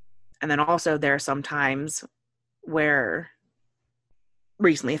 And then also there are some times where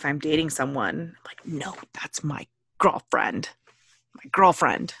recently, if I'm dating someone, I'm like, no, that's my girlfriend.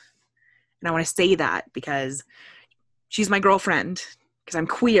 And I want to say that because she's my girlfriend, because I'm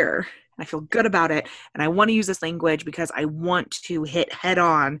queer and I feel good about it. And I want to use this language because I want to hit head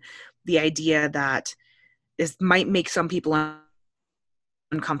on the idea that this might make some people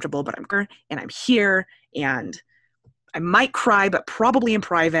uncomfortable, but I'm queer and I'm here and I might cry, but probably in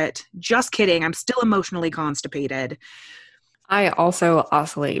private. Just kidding. I'm still emotionally constipated. I also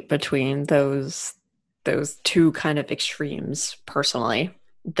oscillate between those two kind of extremes personally.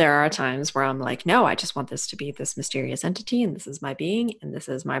 There are times where I'm like, no, I just want this to be this mysterious entity, and this is my being, and this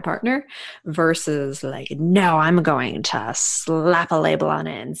is my partner, versus like, no, I'm going to slap a label on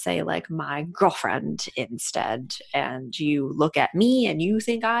it and say, like, my girlfriend instead. And you look at me and you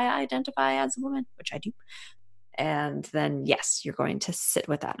think I identify as a woman, which I do. And then, yes, you're going to sit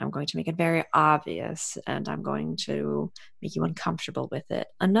with that. And I'm going to make it very obvious and I'm going to make you uncomfortable with it.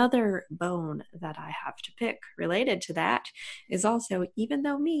 Another bone that I have to pick related to that is also, even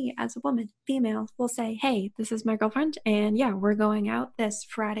though me as a woman, female, will say, hey, this is my girlfriend. And yeah, we're going out this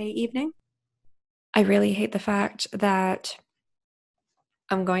Friday evening. I really hate the fact that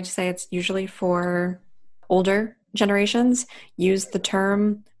I'm going to say it's usually for older generations,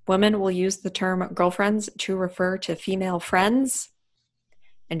 women will use the term girlfriends to refer to female friends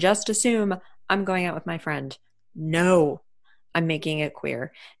and just assume I'm going out with my friend. No, I'm making it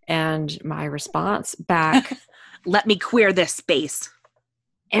queer. And my response back, let me queer this space.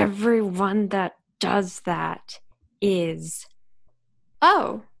 Everyone that does that is,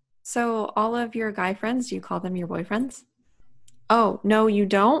 oh, So all of your guy friends, do you call them your boyfriends? Oh, no, you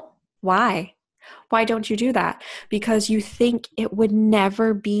don't? Why? Why don't you do that? Because you think it would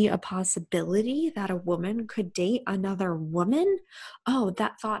never be a possibility that a woman could date another woman? Oh,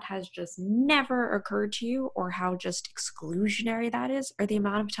 that thought has just never occurred to you, or how just exclusionary that is, or the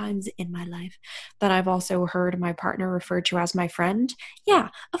amount of times in my life that I've also heard my partner referred to as my friend. Yeah,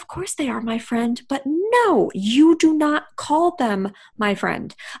 of course they are my friend, but no, you do not call them my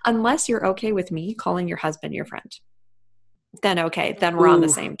friend unless you're okay with me calling your husband your friend. Then okay, then we're on the Ooh,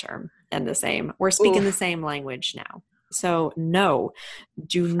 same term and we're speaking the oof, same language now. So no,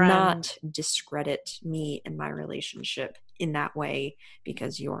 do friend. not discredit me and my relationship in that way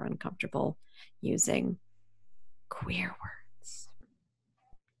because you're uncomfortable using queer words.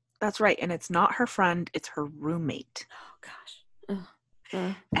 That's right. And it's not her friend, it's her roommate. Oh gosh.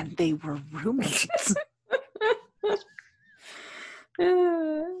 Uh. And they were roommates.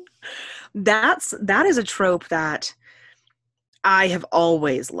 That is a trope that I have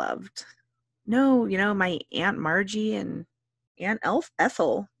always loved. No, my Aunt Margie and Aunt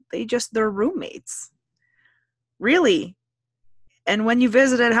Ethel, they're roommates. Really? And when you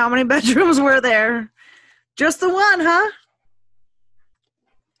visited, how many bedrooms were there? Just the one, huh?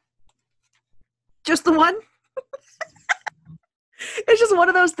 Just the one? It's just one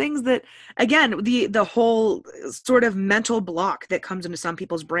of those things that, again, the whole sort of mental block that comes into some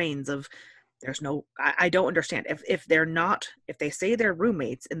people's brains of there's no, I don't understand. If they say they're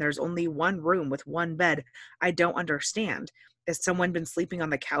roommates and there's only one room with one bed, I don't understand. Has someone been sleeping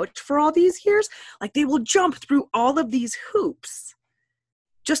on the couch for all these years? Like, they will jump through all of these hoops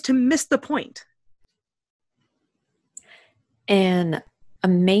just to miss the point. An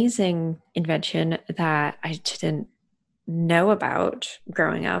amazing invention that I didn't know about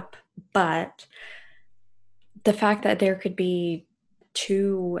growing up, but the fact that there could be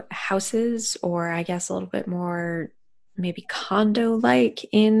two houses, or I guess a little bit more maybe condo like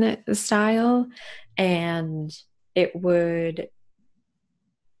in the style, and it would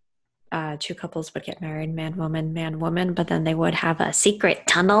two couples would get married, man, woman, but then they would have a secret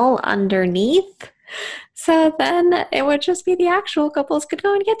tunnel underneath. So then it would just be the actual couples could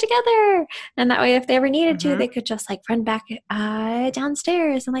go and get together. And that way, if they ever needed to, Mm-hmm. they could just like run back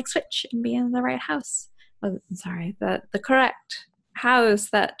downstairs and like switch and be in the right house. Oh, sorry, the correct house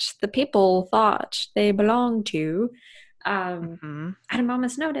that the people thought they belonged to Mm-hmm. at a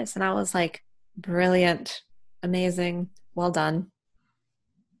moment's notice. And I was like, brilliant, amazing, well done.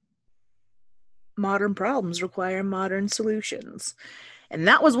 Modern problems require modern solutions. And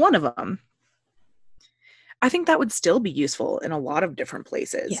that was one of them. I think that would still be useful in a lot of different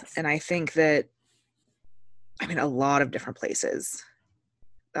places. Yes. And I think that, a lot of different places.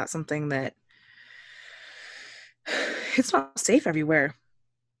 That's something that it's not safe everywhere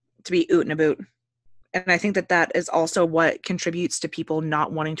to be oot and a boot. And I think that that is also what contributes to people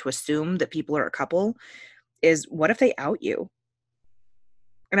not wanting to assume that people are a couple is what if they out you?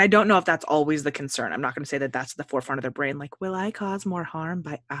 And I don't know if that's always the concern. I'm not going to say that that's the forefront of their brain. Like, will I cause more harm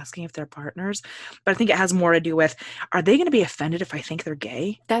by asking if they're partners? But I think it has more to do with, are they going to be offended if I think they're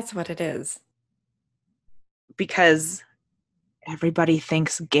gay? That's what it is. Because everybody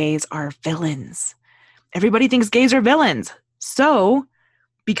thinks gays are villains. Everybody thinks gays are villains. So,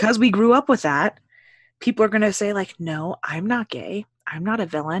 because we grew up with that, people are going to say, like, no, I'm not gay. I'm not a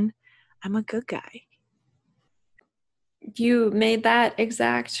villain. I'm a good guy. You made that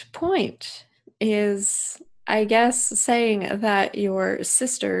exact point, is I guess saying that your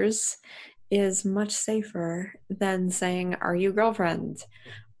sisters is much safer than saying, are you girlfriends?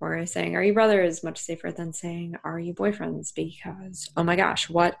 Or saying, are you brothers? Much safer than saying, are you boyfriends? Because, oh my gosh,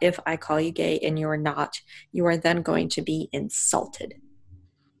 what if I call you gay and you're not? You are then going to be insulted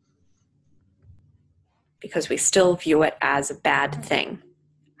because we still view it as a bad thing.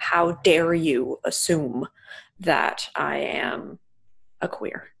 How dare you assume that I am a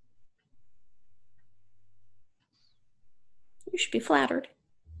queer? You should be flattered.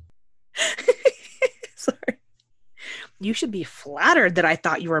 Sorry. You should be flattered that I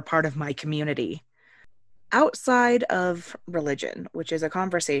thought you were a part of my community. Outside of religion, which is a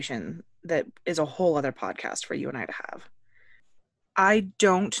conversation that is a whole other podcast for you and I to have, I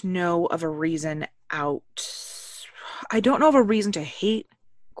don't know of a reason I don't know of a reason to hate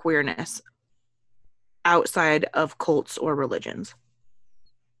queerness outside of cults or religions.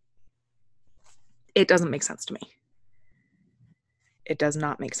 It doesn't make sense to me. It does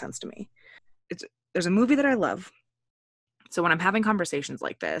not make sense to me. There's a movie that I love. So when I'm having conversations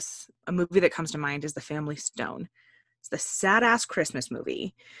like this, a movie that comes to mind is The Family Stone. It's the sad ass Christmas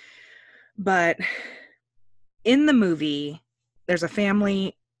movie. But in the movie, there's a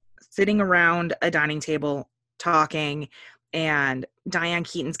family. sitting around a dining table talking, and Diane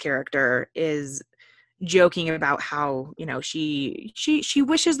Keaton's character is joking about how, you know, she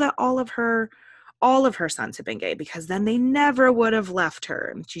wishes that all of her sons had been gay because then they never would have left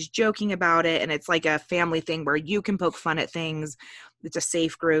her. And she's joking about it, and it's like a family thing where you can poke fun at things. It's a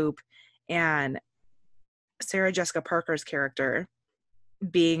safe group. And Sarah Jessica Parker's character,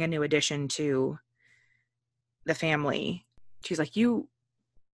 being a new addition to the family, she's like, you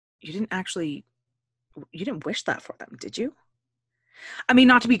didn't actually, you didn't wish that for them, did you? I mean,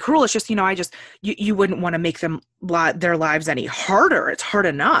 not to be cruel, it's just, you know, you wouldn't want to make their lives any harder. It's hard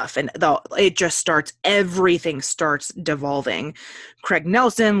enough. And it just starts, everything starts devolving. Craig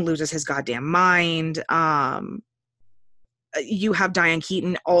Nelson loses his goddamn mind. You have Diane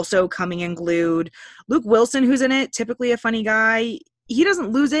Keaton also coming unglued. Luke Wilson, who's in it, typically a funny guy. He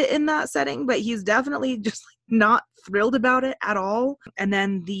doesn't lose it in that setting, but he's definitely just not thrilled about it at all. And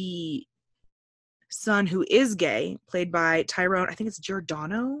then the son, who is gay, played by Tyrone, I think it's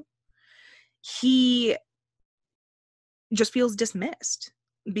Giordano, he just feels dismissed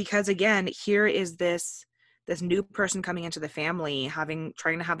because, again, here is this new person coming into the family,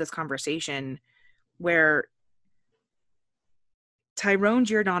 trying to have this conversation where Tyrone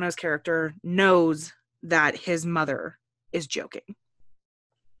Giordano's character knows that his mother is joking.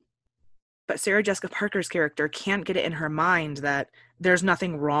 But Sarah Jessica Parker's character can't get it in her mind that there's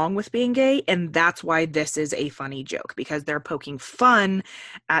nothing wrong with being gay, and that's why this is a funny joke, because they're poking fun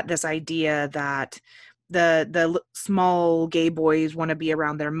at this idea that the small gay boys want to be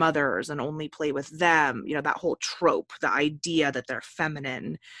around their mothers and only play with them. You know, that whole trope, the idea that they're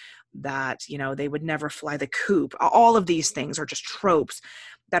feminine, that, you know, they would never fly the coop. All of these things are just tropes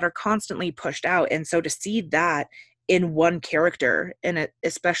that are constantly pushed out. And so to see that in one character, and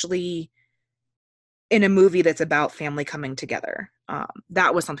especially in a movie that's about family coming together,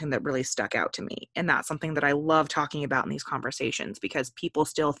 that was something that really stuck out to me. And that's something that I love talking about in these conversations, because people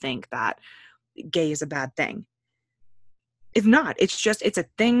still think that gay is a bad thing. It's not. It's a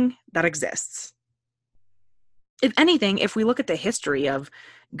thing that exists. If anything, if we look at the history of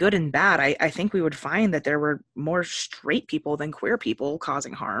good and bad, I think we would find that there were more straight people than queer people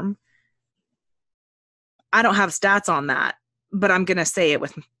causing harm. I don't have stats on that, but I'm going to say it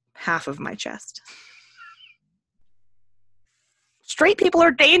with half of my chest. Straight people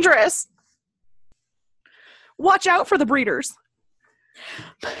are dangerous. Watch out for the breeders.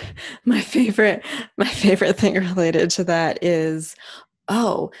 My favorite thing related to that is,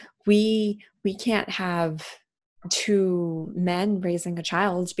 we can't have two men raising a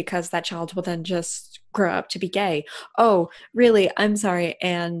child because that child will then just grow up to be gay. Oh, really? I'm sorry.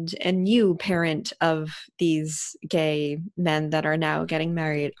 And you, parent of these gay men that are now getting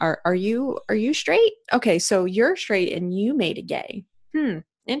married, are you straight? Okay, so you're straight and you made a gay.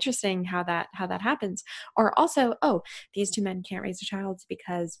 Interesting how that happens. Or also, these two men can't raise a child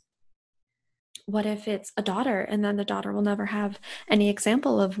because what if it's a daughter, and then the daughter will never have any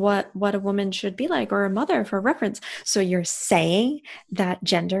example of what a woman should be like, or a mother for reference? So you're saying that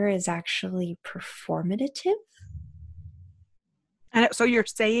gender is actually performative? And so you're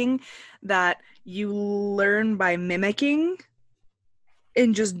saying that you learn by mimicking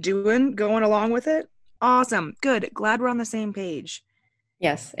and just going along with it? Awesome. Good. Glad we're on the same page.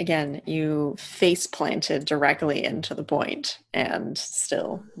 Yes, again, you face planted directly into the point and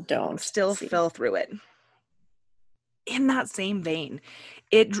still fell through it. In that same vein,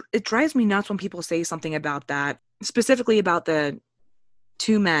 it drives me nuts when people say something about that, specifically about the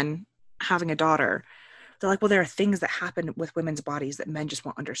two men having a daughter. They're like, well, there are things that happen with women's bodies that men just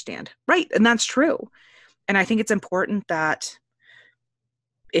won't understand. Right. And that's true. And I think it's important that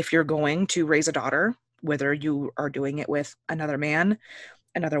if you're going to raise a daughter, whether you are doing it with another man,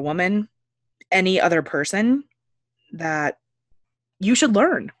 another woman, any other person, that you should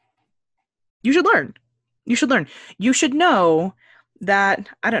learn. You should learn. You should learn. You should know that,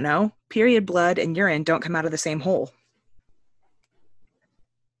 I don't know, period blood and urine don't come out of the same hole.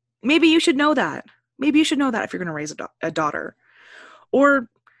 Maybe you should know that. Maybe you should know that if you're going to raise a daughter. Or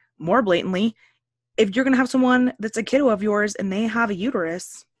more blatantly, if you're going to have someone that's a kiddo of yours and they have a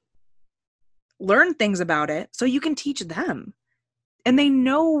uterus, learn things about it so you can teach them. And they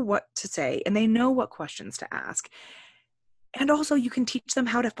know what to say, and they know what questions to ask. And also you can teach them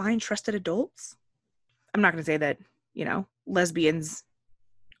how to find trusted adults. I'm not going to say that, you know, lesbians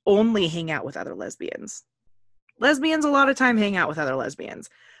only hang out with other lesbians. Lesbians a lot of time hang out with other lesbians,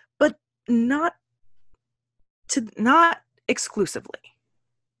 but not exclusively.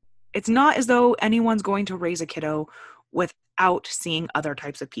 It's not as though anyone's going to raise a kiddo without out seeing other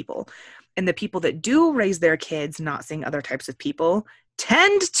types of people. And the people that do raise their kids not seeing other types of people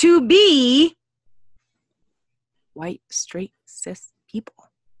tend to be white, straight, cis people.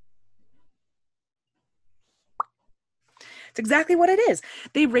 It's exactly what it is.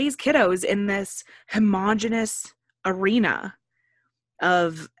 They raise kiddos in this homogenous arena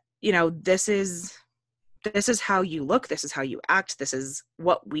of, this is how you look, this is how you act, this is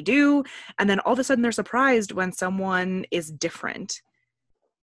what we do. And then all of a sudden they're surprised when someone is different.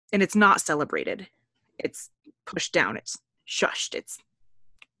 And it's not celebrated. It's pushed down. It's shushed. It's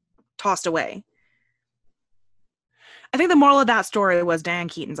tossed away. I think the moral of that story was Diane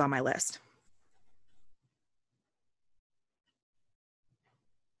Keaton's on my list.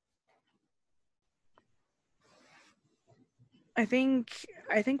 I think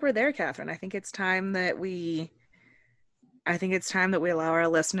we're there, Catherine. I think it's time that we allow our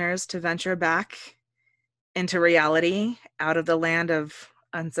listeners to venture back into reality, out of the land of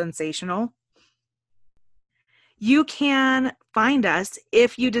unsensational. You can find us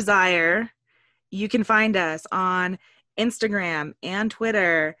if you desire. You can find us on Instagram and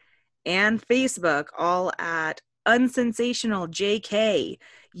Twitter and Facebook, all at unsensationaljk.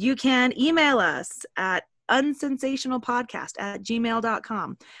 You can email us at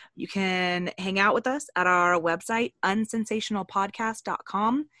unsensationalpodcast@gmail.com. You can hang out with us at our website,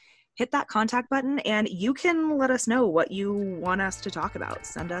 unsensationalpodcast.com. Hit that contact button and you can let us know what you want us to talk about.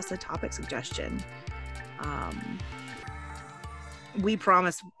 Send us a topic suggestion. We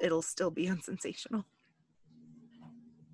promise it'll still be unsensational.